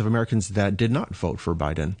millions of Americans that did not vote for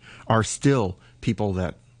Biden are still people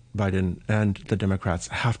that Biden and the Democrats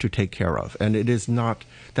have to take care of. And that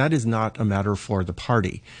is not a matter for the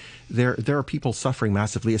party. There are people suffering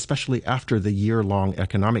massively, especially after the year-long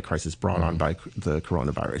economic crisis brought on by the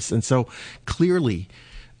coronavirus. And so clearly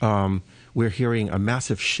we're hearing a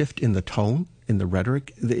massive shift in the tone, in the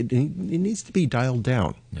rhetoric. It needs to be dialed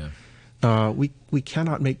down. Yeah. We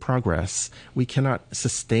cannot make progress. We cannot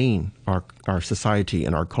sustain our society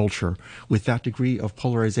and our culture with that degree of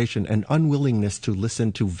polarization and unwillingness to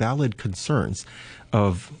listen to valid concerns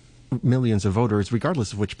of millions of voters,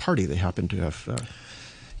 regardless of which party they happen to have.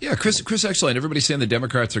 Yeah, Chris Exline, everybody's saying the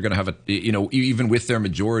Democrats are going to have even with their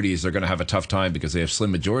majorities, they're going to have a tough time because they have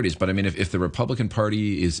slim majorities. But I mean, if the Republican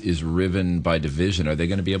Party is riven by division, are they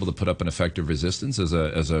going to be able to put up an effective resistance as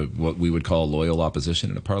a what we would call loyal opposition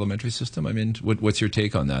in a parliamentary system? I mean, what's your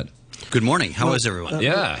take on that? Good morning. How is everyone?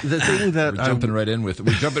 Yeah, the thing that we're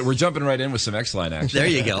jumping right in with some X-Line action. There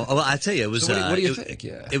you go. Well, I tell you, it was. So what do you think?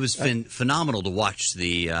 Yeah. It was phenomenal to watch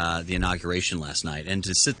the inauguration last night, and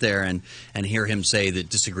to sit there and hear him say that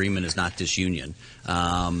disagreement is not disunion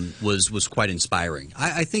was quite inspiring.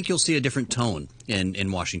 I think you'll see a different tone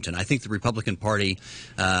in Washington. I think the Republican Party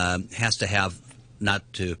has to have, not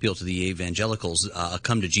to appeal to the evangelicals, a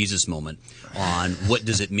come to Jesus moment on what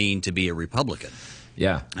does it mean to be a Republican.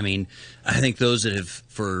 Yeah. I mean, I think those that have,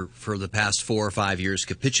 for the past 4 or 5 years,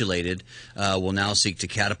 capitulated will now seek to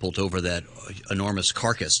catapult over that enormous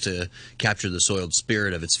carcass to capture the soiled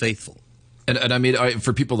spirit of its faithful. And I mean,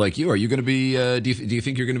 for people like you, are you going to be? Do you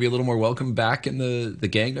think you're going to be a little more welcome back in the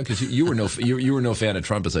gang now? Because you were no fan of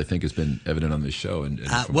Trump, as I think has been evident on this show.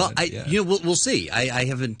 We'll see. I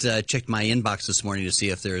haven't checked my inbox this morning to see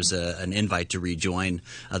if there's an invite to rejoin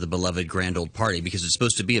the beloved grand old party, because it's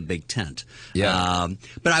supposed to be a big tent. Yeah.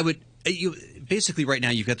 But I would basically right now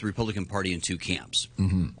you've got the Republican Party in two camps.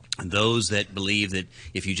 Mm-hmm. Those that believe that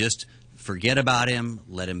if you just forget about him,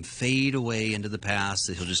 let him fade away into the past,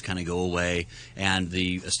 that he'll just kind of go away, and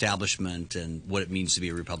the establishment and what it means to be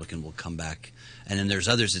a Republican will come back. And then there's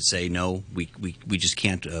others that say, no, we just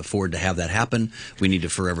can't afford to have that happen. We need to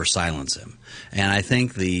forever silence him. And I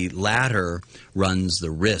think the latter runs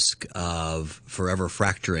the risk of forever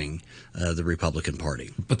fracturing the Republican Party.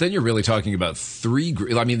 But then you're really talking about three.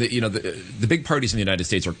 I mean, the big parties in the United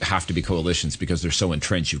States have to be coalitions because they're so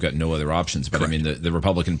entrenched. You've got no other options. But Correct. I mean, the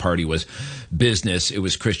Republican Party was business. It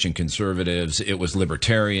was Christian conservatives. It was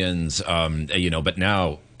libertarians. But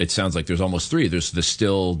now it sounds like there's almost three. There's the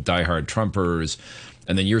still diehard Trumpers,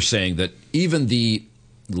 and then you're saying that even the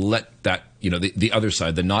other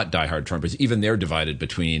side, the not diehard Trumpers, even they're divided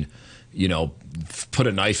between, put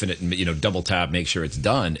a knife in it and, double tap, make sure it's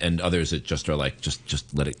done. And others that just are like,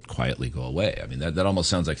 just let it quietly go away. I mean, that almost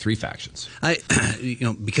sounds like three factions.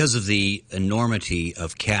 Because of the enormity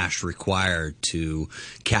of cash required to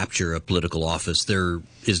capture a political office, there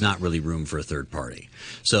is not really room for a third party.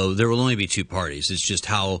 So there will only be two parties. It's just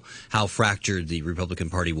how fractured the Republican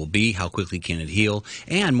Party will be, how quickly can it heal,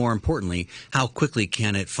 and more importantly, how quickly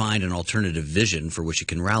can it find an alternative vision for which it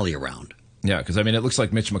can rally around. Yeah, because I mean, it looks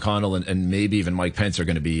like Mitch McConnell and maybe even Mike Pence are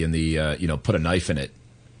going to be in the put a knife in it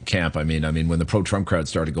camp. I mean, when the pro-Trump crowd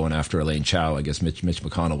started going after Elaine Chao, I guess Mitch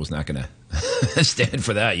McConnell was not going to stand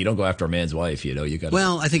for that. You don't go after a man's wife, you got.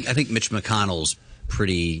 Well, I think Mitch McConnell's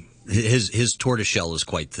pretty. His tortoiseshell is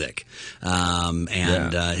quite thick,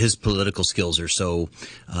 his political skills are so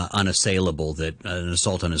unassailable that an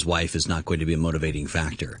assault on his wife is not going to be a motivating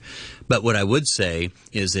factor. But what I would say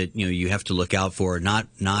is that you have to look out for not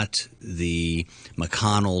the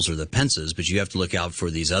McConnells or the Pences, but you have to look out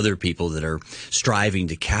for these other people that are striving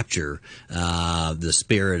to capture the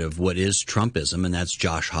spirit of what is Trumpism, and that's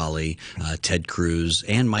Josh Hawley, Ted Cruz,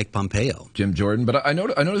 and Mike Pompeo, Jim Jordan. But I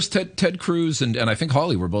noticed Ted Cruz and I think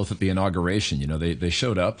Hawley were both at the inauguration. They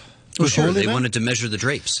showed up. Well, sure, they wanted to measure the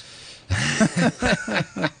drapes.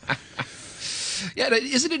 Yeah,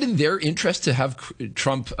 isn't it in their interest to have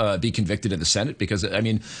Trump be convicted in the Senate? Because, I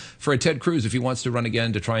mean, for a Ted Cruz, if he wants to run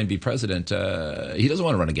again to try and be president, he doesn't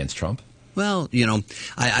want to run against Trump. Well,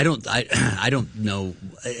 I don't know.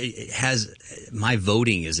 My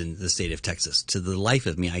voting is in the state of Texas. To the life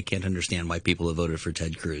of me, I can't understand why people have voted for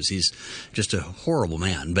Ted Cruz. He's just a horrible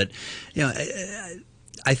man. But,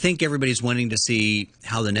 I think everybody's wanting to see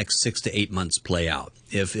how the next 6 to 8 months play out.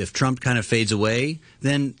 If Trump kind of fades away,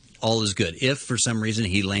 then all is good. If for some reason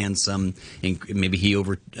he lands maybe he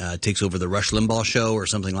takes over the Rush Limbaugh show or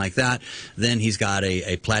something like that, then he's got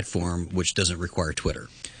a platform which doesn't require Twitter.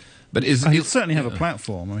 But he'll certainly have a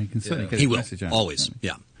platform. I mean, he can certainly get his message out. Always,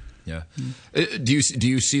 yeah. Yeah. Do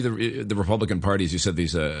you see the Republican Party, as you said,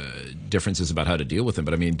 these differences about how to deal with them?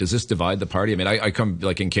 But I mean, does this divide the party? I mean, I come,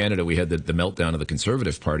 like in Canada, we had the meltdown of the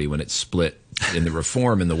Conservative Party when it split in the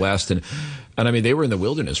Reform in the West, and I mean, they were in the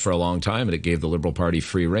wilderness for a long time, and it gave the Liberal Party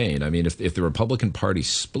free rein. I mean, if the Republican Party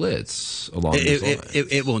splits along these lines,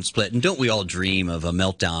 it won't split. And don't we all dream of a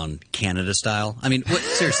meltdown Canada style? I mean,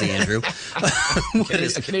 seriously, Andrew, what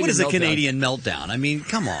is a Canadian meltdown? I mean,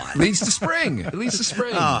 come on. It leads to spring. It leads to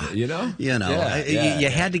spring. You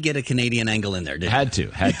had to get a Canadian angle in there, didn't you?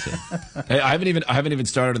 Had to. Hey, I haven't even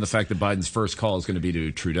started on the fact that Biden's first call is going to be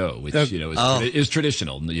to Trudeau, which is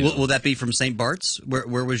traditional. Will that be from St. Bart's?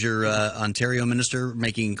 Where was your Ontario Ontario minister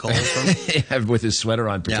making calls from? With his sweater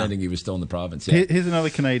on, pretending he was still in the province. Yeah. Here's another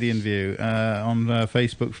Canadian view on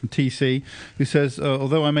Facebook from TC, who says,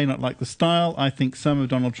 although I may not like the style, I think some of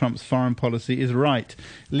Donald Trump's foreign policy is right.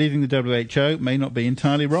 Leaving the WHO may not be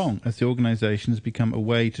entirely wrong, as the organisation has become a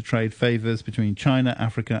way to trade favours between China,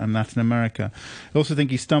 Africa and Latin America. I also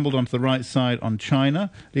think he stumbled onto the right side on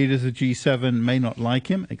China. Leaders of G7 may not like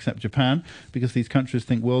him, except Japan, because these countries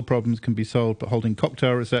think world problems can be solved by holding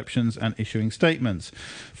cocktail receptions and issuing statements.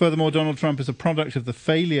 Furthermore, Donald Trump is a product of the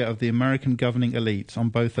failure of the American governing elites on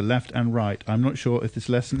both the left and right. I'm not sure if this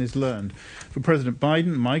lesson is learned. For President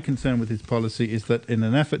Biden, my concern with his policy is that in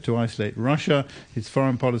an effort to isolate Russia, his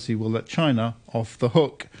foreign policy will let China off the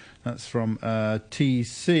hook. That's from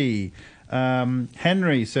TC.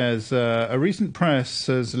 Henry says, a recent press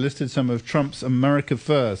has listed some of Trump's America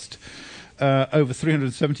First. Over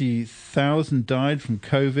 370,000 died from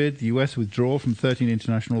COVID. The US withdrawal from 13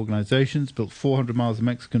 international organizations, built 400 miles of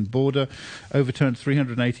Mexican border, overturned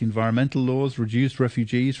 380 environmental laws, reduced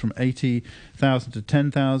refugees from 80,000 to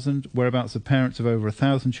 10,000, whereabouts of parents of over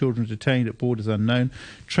 1,000 children detained at borders unknown.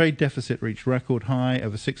 Trade deficit reached record high,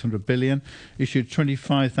 over 600 billion. Issued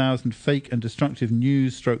 25,000 fake and destructive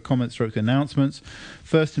news, comments, announcements.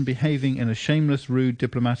 First in behaving in a shameless, rude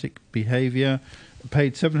diplomatic behavior.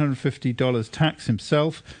 Paid $750 tax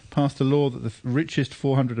himself, passed a law that the richest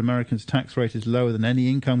 400 Americans' tax rate is lower than any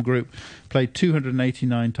income group, played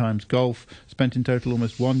 289 times golf, spent in total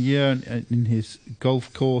almost 1 year in his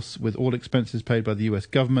golf course with all expenses paid by the US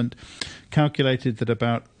government, calculated that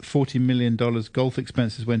about $40 million golf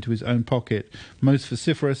expenses went to his own pocket. Most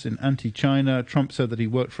vociferous in anti-China, Trump said that he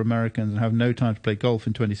worked for Americans and have no time to play golf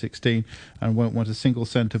in 2016 and won't want a single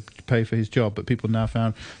cent to pay for his job, but people now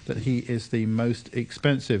found that he is the most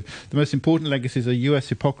expensive. The most important legacies are US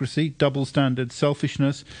hypocrisy, double standards,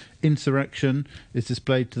 selfishness, insurrection is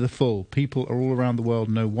displayed to the full. People all around the world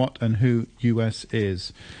know what and who US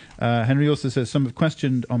is. Henry also says, some have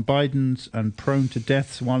questioned on Biden's and prone to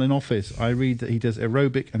deaths while in office. I read that he does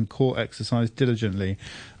aerobic and core exercise diligently.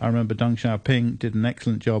 I remember Deng Xiaoping did an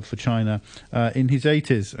excellent job for China in his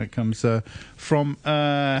 80s. It comes from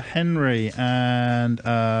Henry. And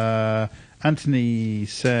Anthony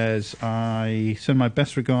says, I send my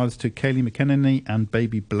best regards to Kayleigh McEnany and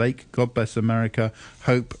baby Blake. God bless America,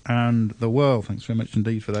 hope, and the world. Thanks very much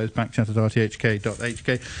indeed for those. Backchat at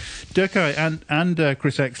rthk.hk. Durkheim and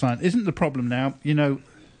Chris Exline, isn't the problem now,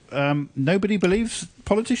 nobody believes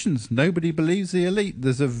politicians. Nobody believes the elite.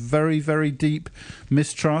 There's a very, very deep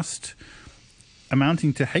mistrust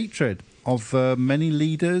amounting to hatred of many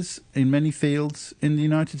leaders in many fields in the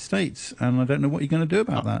United States. And I don't know what you're going to do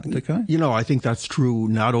about that, okay? I think that's true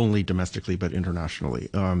not only domestically but internationally.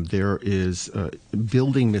 There is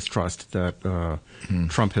building mistrust that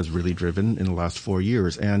Trump has really driven in the last 4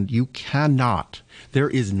 years. And there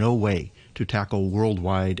is no way to tackle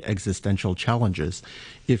worldwide existential challenges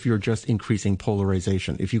if you're just increasing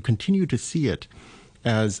polarization. If you continue to see it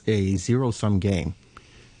as a zero-sum game,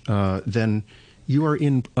 then you are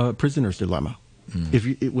in a prisoner's dilemma.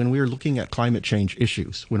 When we're looking at climate change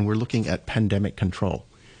issues, when we're looking at pandemic control,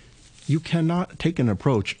 you cannot take an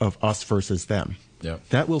approach of us versus them. Yep.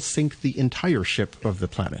 That will sink the entire ship of the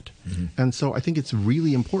planet. And so I think it's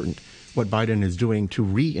really important what Biden is doing to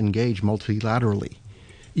re-engage multilaterally.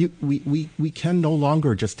 We can no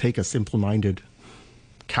longer just take a simple-minded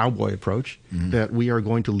cowboy approach that we are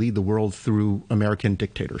going to lead the world through American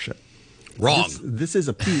dictatorship. Wrong. This is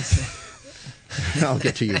a piece... I'll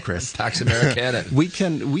get to you, Chris. Pax Americana.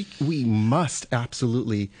 We must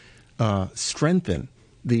absolutely strengthen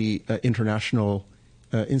the international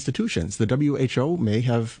institutions. The WHO may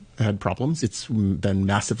have had problems. It's been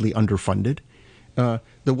massively underfunded.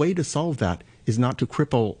 The way to solve that is not to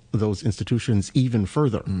cripple those institutions even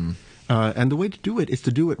further. And the way to do it is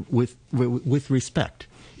to do it with respect.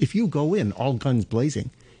 If you go in all guns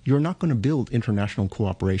blazing, you're not going to build international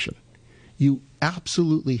cooperation. You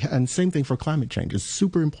absolutely, and same thing for climate change. It's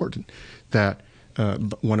super important that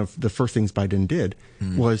one of the first things Biden did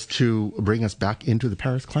was to bring us back into the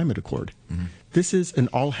Paris Climate Accord. This is an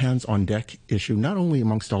all-hands-on-deck issue, not only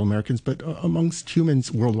amongst all Americans, but amongst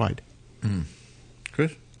humans worldwide.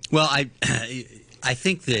 Chris? Well, I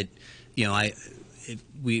think that,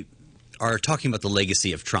 are talking about the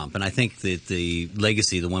legacy of Trump, and I think that the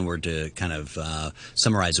legacy, the one word to kind of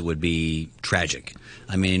summarize it, would be tragic.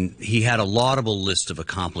 I mean, he had a laudable list of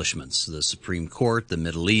accomplishments: the Supreme Court, the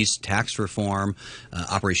Middle East, tax reform,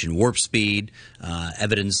 Operation Warp Speed,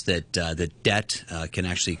 evidence that that debt can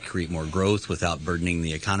actually create more growth without burdening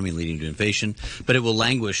the economy, leading to inflation. But it will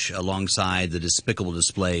languish alongside the despicable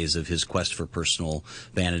displays of his quest for personal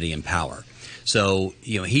vanity and power. So,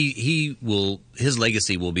 his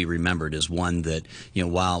legacy will be remembered as one that,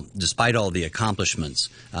 while despite all the accomplishments,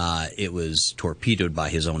 it was torpedoed by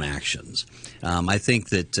his own actions. I think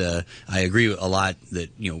that I agree a lot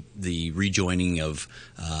that, the rejoining of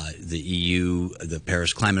the EU, the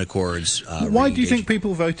Paris Climate Accords. Why do you think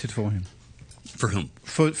people voted for him? For whom?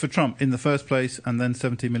 For Trump in the first place, and then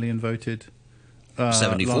 70 million voted.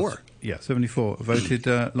 74. 74 voted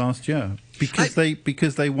last year because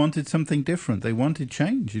they wanted something different. They wanted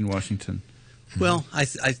change in Washington. Well, I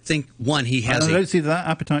think one, he has. I don't see that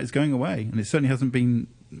appetite is going away, and it certainly hasn't been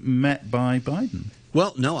met by Biden.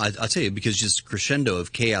 Well, no, I'll tell you, because just crescendo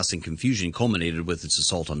of chaos and confusion culminated with its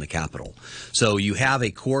assault on the Capitol. So you have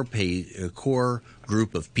a core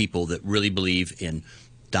group of people that really believe in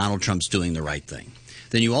Donald Trump's doing the right thing.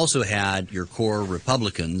 Then you also had your core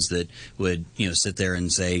Republicans that would, sit there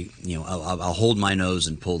and say, I'll hold my nose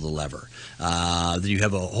and pull the lever. Then you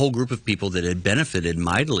have a whole group of people that had benefited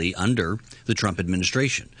mightily under the Trump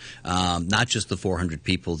administration. Not just the 400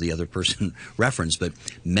 people the other person referenced, but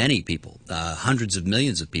many people, hundreds of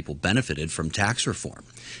millions of people benefited from tax reform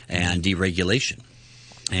and deregulation.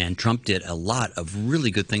 And Trump did a lot of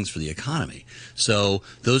really good things for the economy. So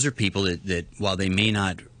those are people that while they may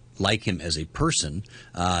not like him as a person,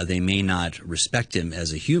 they may not respect him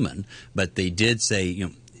as a human, but they did say,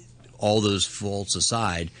 all those faults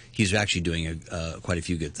aside, he's actually doing quite a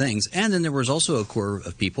few good things. And then there was also a core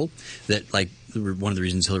of people that, like one of the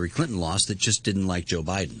reasons Hillary Clinton lost, that just didn't like Joe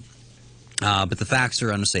Biden. But the facts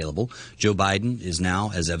are unassailable. Joe Biden is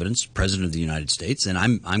now, as evidence, president of the United States, and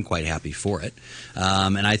I'm quite happy for it.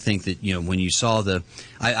 And I think that, when you saw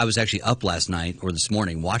I was actually up last night or this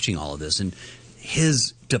morning watching all of this, and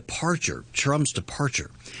his departure, Trump's departure.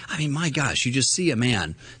 I mean, my gosh, you just see a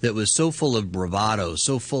man that was so full of bravado,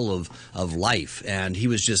 so full of life, and he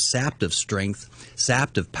was just sapped of strength,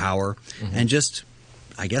 sapped of power, and just,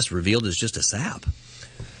 I guess, revealed as just a sap.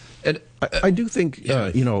 And I do think,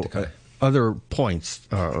 other points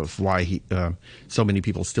of why so many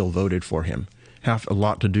people still voted for him have a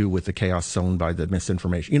lot to do with the chaos sown by the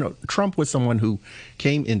misinformation. Trump was someone who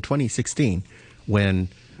came in 2016 when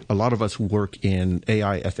a lot of us who work in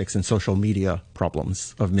AI ethics and social media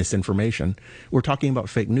problems of misinformation were talking about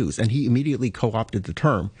fake news. And he immediately co-opted the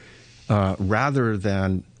term rather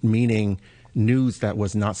than meaning news that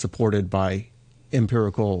was not supported by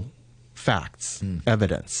empirical facts,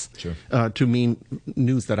 evidence, to mean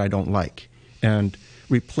news that I don't like, and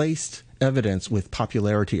replaced evidence with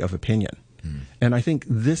popularity of opinion. And I think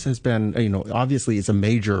this has been, obviously it's a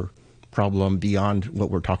major problem beyond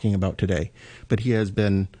what we're talking about today. But he has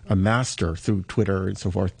been a master through Twitter and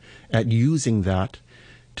so forth at using that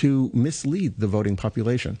to mislead the voting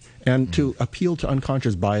population and to appeal to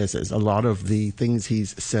unconscious biases. A lot of the things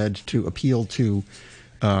he's said to appeal to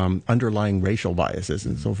underlying racial biases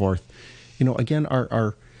and so forth, again,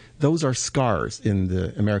 those are scars in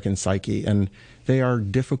the American psyche, and they are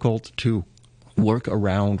difficult to work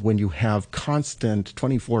around when you have constant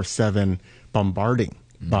 24/7 bombarding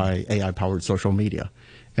by AI-powered social media.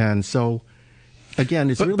 And so,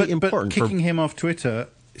 again, it's really important. But kicking him off Twitter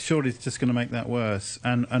surely it's just going to make that worse.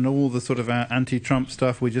 And all the sort of anti-Trump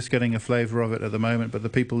stuff, we're just getting a flavour of it at the moment, but the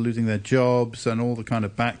people losing their jobs and all the kind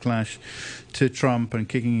of backlash to Trump and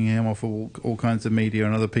kicking him off all kinds of media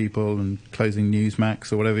and other people and closing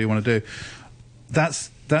Newsmax or whatever you want to do, that's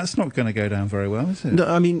not going to go down very well, is it? No,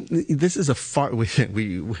 I mean, this is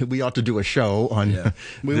we ought to do a show on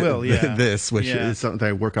this, which is something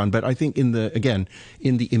I work on. But I think in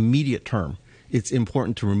the immediate term, it's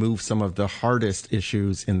important to remove some of the hardest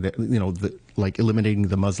issues in like eliminating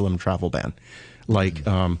the Muslim travel ban, like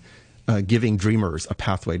giving dreamers a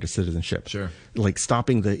pathway to citizenship, like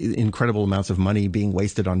stopping the incredible amounts of money being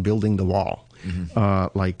wasted on building the wall.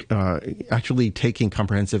 Actually taking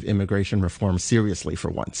comprehensive immigration reform seriously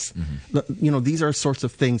for once. These are sorts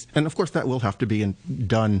of things, and of course that will have to be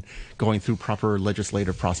done going through proper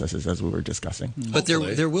legislative processes, as we were discussing. But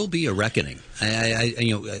there will be a reckoning.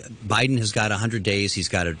 Biden has got 100 days. He's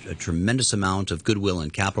got a tremendous amount of goodwill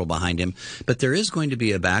and capital behind him. But there is going to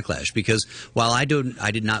be a backlash, because while I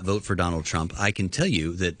did not vote for Donald Trump, I can tell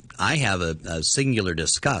you that I have a singular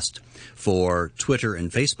disgust for Twitter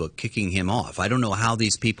and Facebook kicking him off. I don't know how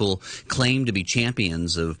these people claim to be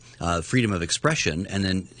champions of freedom of expression and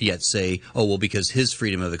then yet say, oh, well, because his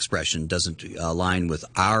freedom of expression doesn't align with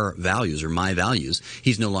our values or my values,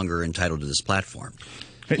 he's no longer entitled to this platform.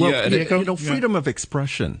 Well, freedom of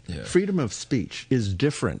expression, freedom of speech is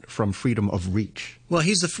different from freedom of reach. Well,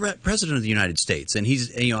 he's the president of the United States, and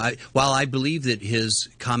he's, while I believe that his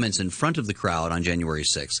comments in front of the crowd on January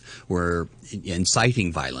 6th were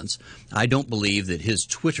inciting violence, I don't believe that his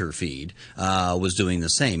Twitter feed was doing the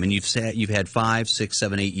same. And you've had 5, 6,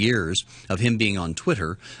 7, 8 years of him being on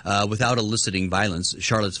Twitter without eliciting violence,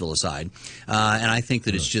 Charlottesville aside, and I think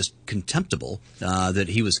that it's just contemptible that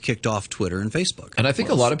he was kicked off Twitter and Facebook. And I think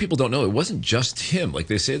a lot of people don't know it wasn't just him. Like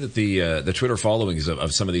they say that the Twitter followings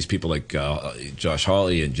of some of these people like Josh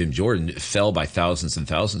Hawley and Jim Jordan fell by thousands and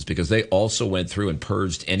thousands because they also went through and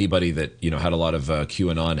purged anybody that had a lot of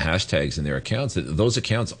QAnon hashtags in their accounts. Those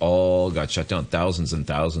accounts all got shut down. Thousands and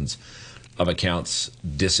thousands of accounts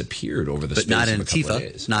disappeared over the space of a couple of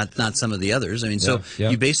days. Not some of the others. I mean,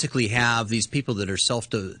 you basically have these people that are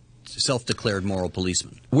self-declared moral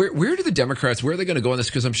policemen. Where do the Democrats, where are they going to go on this?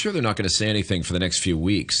 Because I'm sure they're not going to say anything for the next few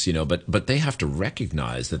weeks, but they have to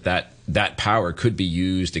recognize that power could be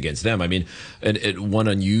used against them. I mean, one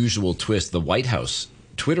unusual twist, the White House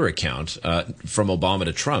Twitter account from Obama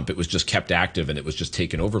to Trump, it was just kept active and it was just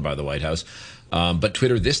taken over by the White House. But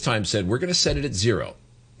Twitter this time said, we're going to set it at 0.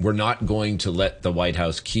 We're not going to let the White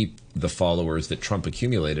House keep the followers that Trump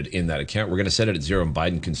accumulated in that account. We're going to set it at 0 and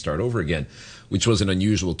Biden can start over again, which was an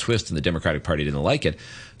unusual twist and the Democratic Party didn't like it.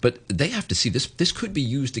 But they have to see this. This could be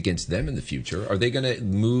used against them in the future. Are they going to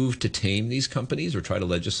move to tame these companies or try to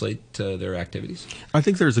legislate their activities? I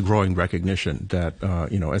think there's a growing recognition that,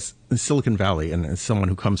 as Silicon Valley and as someone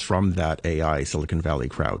who comes from that AI Silicon Valley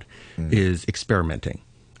crowd is experimenting.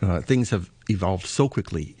 Things have evolved so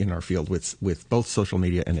quickly in our field with both social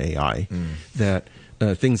media and AI that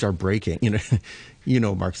things are breaking.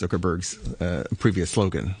 Mark Zuckerberg's previous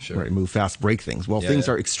slogan, right? Move fast, break things. Well, things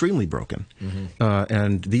are extremely broken.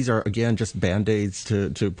 And these are, again, just Band-Aids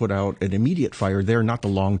to put out an immediate fire. They're not the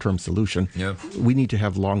long-term solution. We need to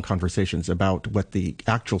have long conversations about what the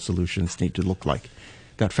actual solutions need to look like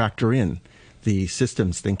that factor in the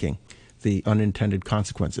systems thinking, the unintended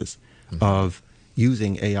consequences of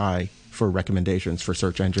using AI for recommendations for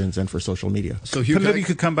search engines and for social media. So maybe you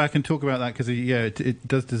could come back and talk about that because it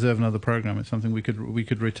does deserve another program. It's something we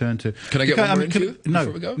could return to. Can I get one more into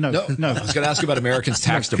before we go? No. I was going to ask about Americans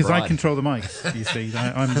taxed abroad. Because I control the mic. You see,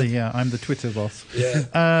 I'm the Twitter boss.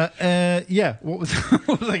 What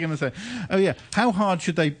was I going to say? Oh yeah, how hard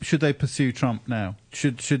should they pursue Trump now?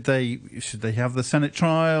 Should they have the Senate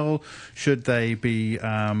trial? Should they be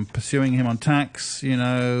pursuing him on tax?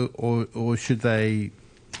 Or should they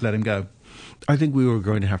let him go? I think we were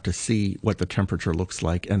going to have to see what the temperature looks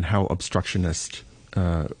like and how obstructionist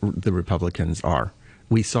the Republicans are.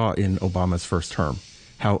 We saw in Obama's first term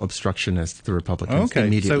how obstructionist the Republicans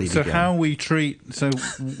immediately began. So how we treat,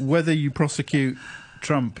 whether you prosecute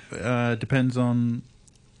Trump depends on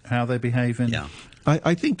how they behave in... Yeah.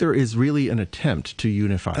 I think there is really an attempt to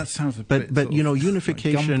unify. That sounds a bit... But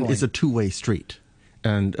unification is a two-way street.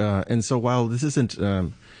 And so while this isn't...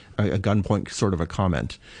 a gunpoint sort of a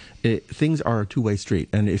comment. Things are a two-way street.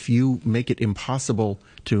 And if you make it impossible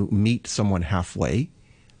to meet someone halfway,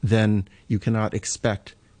 then you cannot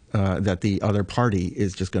expect that the other party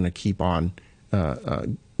is just going to keep on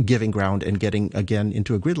giving ground and getting, again,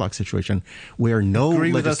 into a gridlock situation where no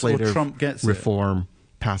legislative reform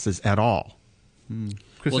passes at all.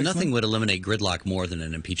 Well, nothing would eliminate gridlock more than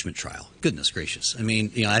an impeachment trial. Goodness gracious. I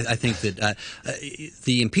mean, I think that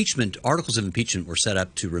the articles of impeachment were set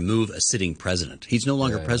up to remove a sitting president. He's no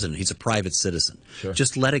longer president. He's a private citizen. Sure.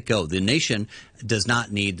 Just let it go. The nation does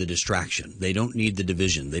not need the distraction. They don't need the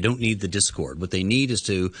division. They don't need the discord. What they need is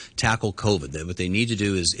to tackle COVID. What they need to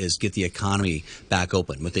do is get the economy back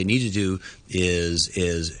open. What they need to do is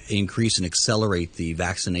increase and accelerate the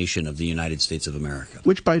vaccination of the United States of America.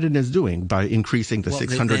 Which Biden is doing by increasing the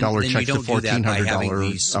 $600 check to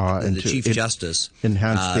 $1,400. And the Chief Justice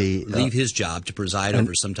leave his job to preside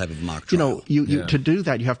over some type of mock trial. To do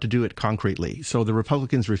that, you have to do it concretely. So the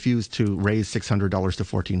Republicans refused to raise $600 to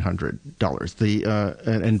 $1,400.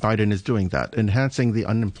 And Biden is doing that, enhancing the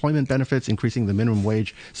unemployment benefits, increasing the minimum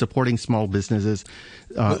wage, supporting small businesses.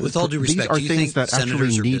 With all due respect, these are things that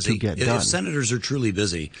actually need to get done. If senators are truly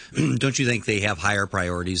busy, don't you think they have higher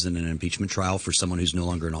priorities than an impeachment trial for someone who's no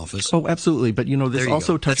longer in office? Oh, absolutely. But, this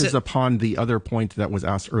also touches upon the other point that was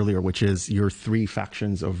asked earlier, which is your three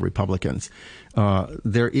factions of Republicans.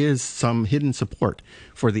 There is some hidden support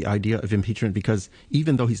for the idea of impeachment because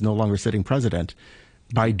even though he's no longer sitting president,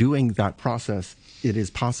 by doing that process, it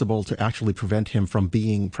is possible to actually prevent him from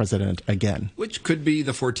being president again. Which could be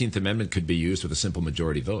the 14th Amendment could be used with a simple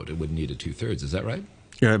majority vote. It wouldn't need a 2/3. Is that right?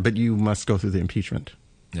 Yeah, but you must go through the impeachment.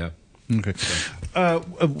 Yeah. Okay.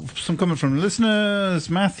 Some comment from listeners.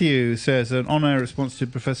 Matthew says an on-air response to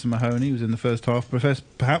Professor Mahoney, who was in the first half.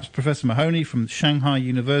 Perhaps Professor Mahoney from Shanghai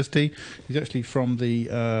University. He's actually from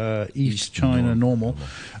the East China Normal.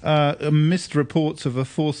 Missed reports of a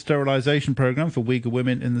forced sterilization program for Uyghur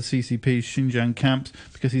women in the CCP's Xinjiang camps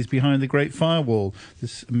because he's behind the Great Firewall.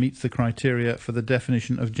 This meets the criteria for the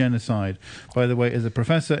definition of genocide. By the way, as a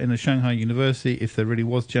professor in a Shanghai University, if there really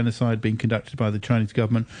was genocide being conducted by the Chinese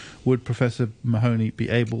government, would Professor Mahoney be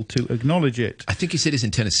able to acknowledge it? I think he said he's in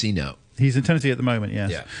Tennessee now. He's in Tennessee at the moment, yes.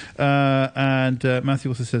 Yeah. And Matthew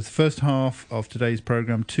also says, first half of today's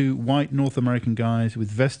programme, 2 white North American guys with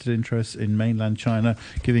vested interests in mainland China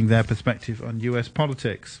giving their perspective on US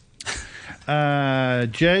politics.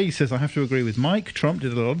 Jay says, I have to agree with Mike. Trump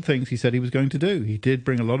did a lot of things he said he was going to do. He did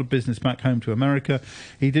bring a lot of business back home to America.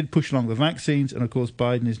 He did push along the vaccines. And, of course,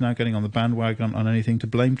 Biden is now getting on the bandwagon on anything to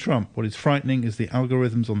blame Trump. What is frightening is the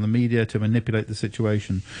algorithms on the media to manipulate the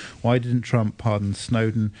situation. Why didn't Trump pardon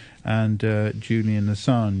Snowden and Julian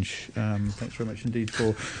Assange? Thanks very much indeed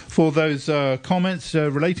for those comments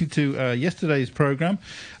relating to yesterday's programme.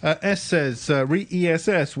 S says,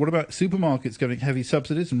 re-ESS, what about supermarkets giving heavy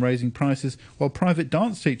subsidies and raising prices while private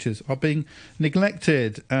dance teachers are being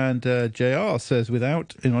neglected? And JR says,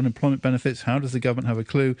 without unemployment benefits, how does the government have a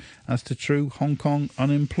clue as to true Hong Kong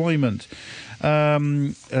unemployment?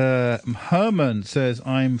 Herman says,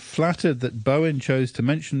 I'm flattered that Bowen chose to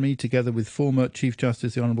mention me together with former Chief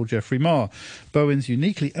Justice the Honourable Geoffrey Marr. Bowen's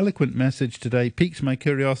uniquely eloquent message today piques my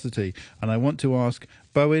curiosity, and I want to ask,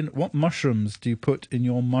 Bowen, what mushrooms do you put in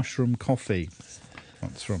your mushroom coffee?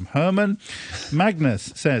 That's from Herman.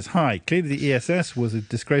 Magnus says, hi, clearly the ESS was a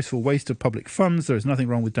disgraceful waste of public funds. There is nothing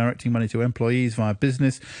wrong with directing money to employees via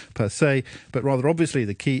business per se, but rather obviously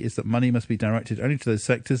the key is that money must be directed only to those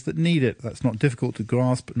sectors that need it. That's not difficult to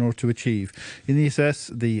grasp nor to achieve. In the ESS,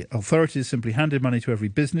 the authorities simply handed money to every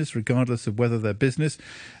business, regardless of whether their business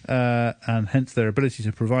and hence their ability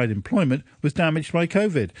to provide employment was damaged by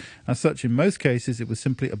COVID. As such, in most cases, it was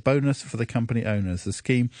simply a bonus for the company owners. The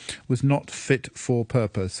scheme was not fit for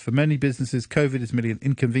purpose. For many businesses, COVID is merely an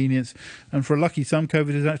inconvenience, and for a lucky some,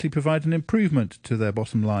 COVID has actually provided an improvement to their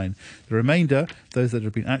bottom line. The remainder, those that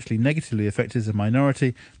have been actually negatively affected, is a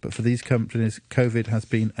minority, but for these companies, COVID has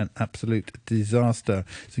been an absolute disaster.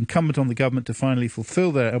 It's incumbent on the government to finally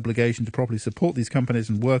fulfil their obligation to properly support these companies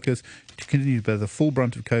and workers to continue to bear the full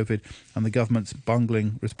brunt of COVID and the government's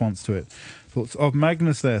bungling response to it. Thoughts of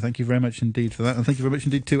Magnus there. Thank you very much indeed for that. And thank you very much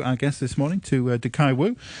indeed to our guest this morning, to Dekai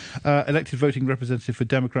Wu, elected voting representative for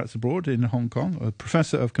Democrats abroad in Hong Kong, a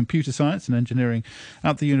professor of computer science and engineering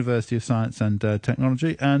at the University of Science and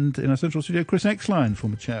Technology, and in our central studio, Chris Exline,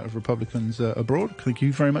 former chair of Republicans abroad. Thank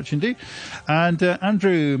you very much indeed. And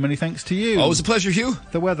Andrew, many thanks to you. Always a pleasure, Hugh.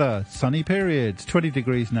 The weather, sunny periods, 20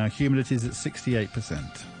 degrees now, humidity is at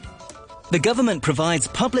 68%. The government provides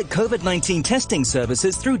public COVID-19 testing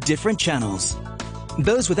services through different channels.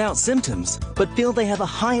 Those without symptoms but feel they have a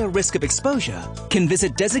higher risk of exposure can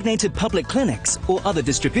visit designated public clinics or other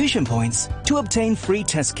distribution points to obtain free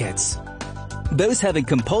test kits. Those having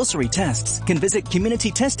compulsory tests can visit community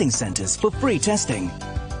testing centres for free testing.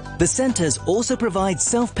 The centres also provide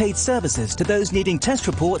self-paid services to those needing test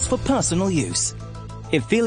reports for personal use. If feeling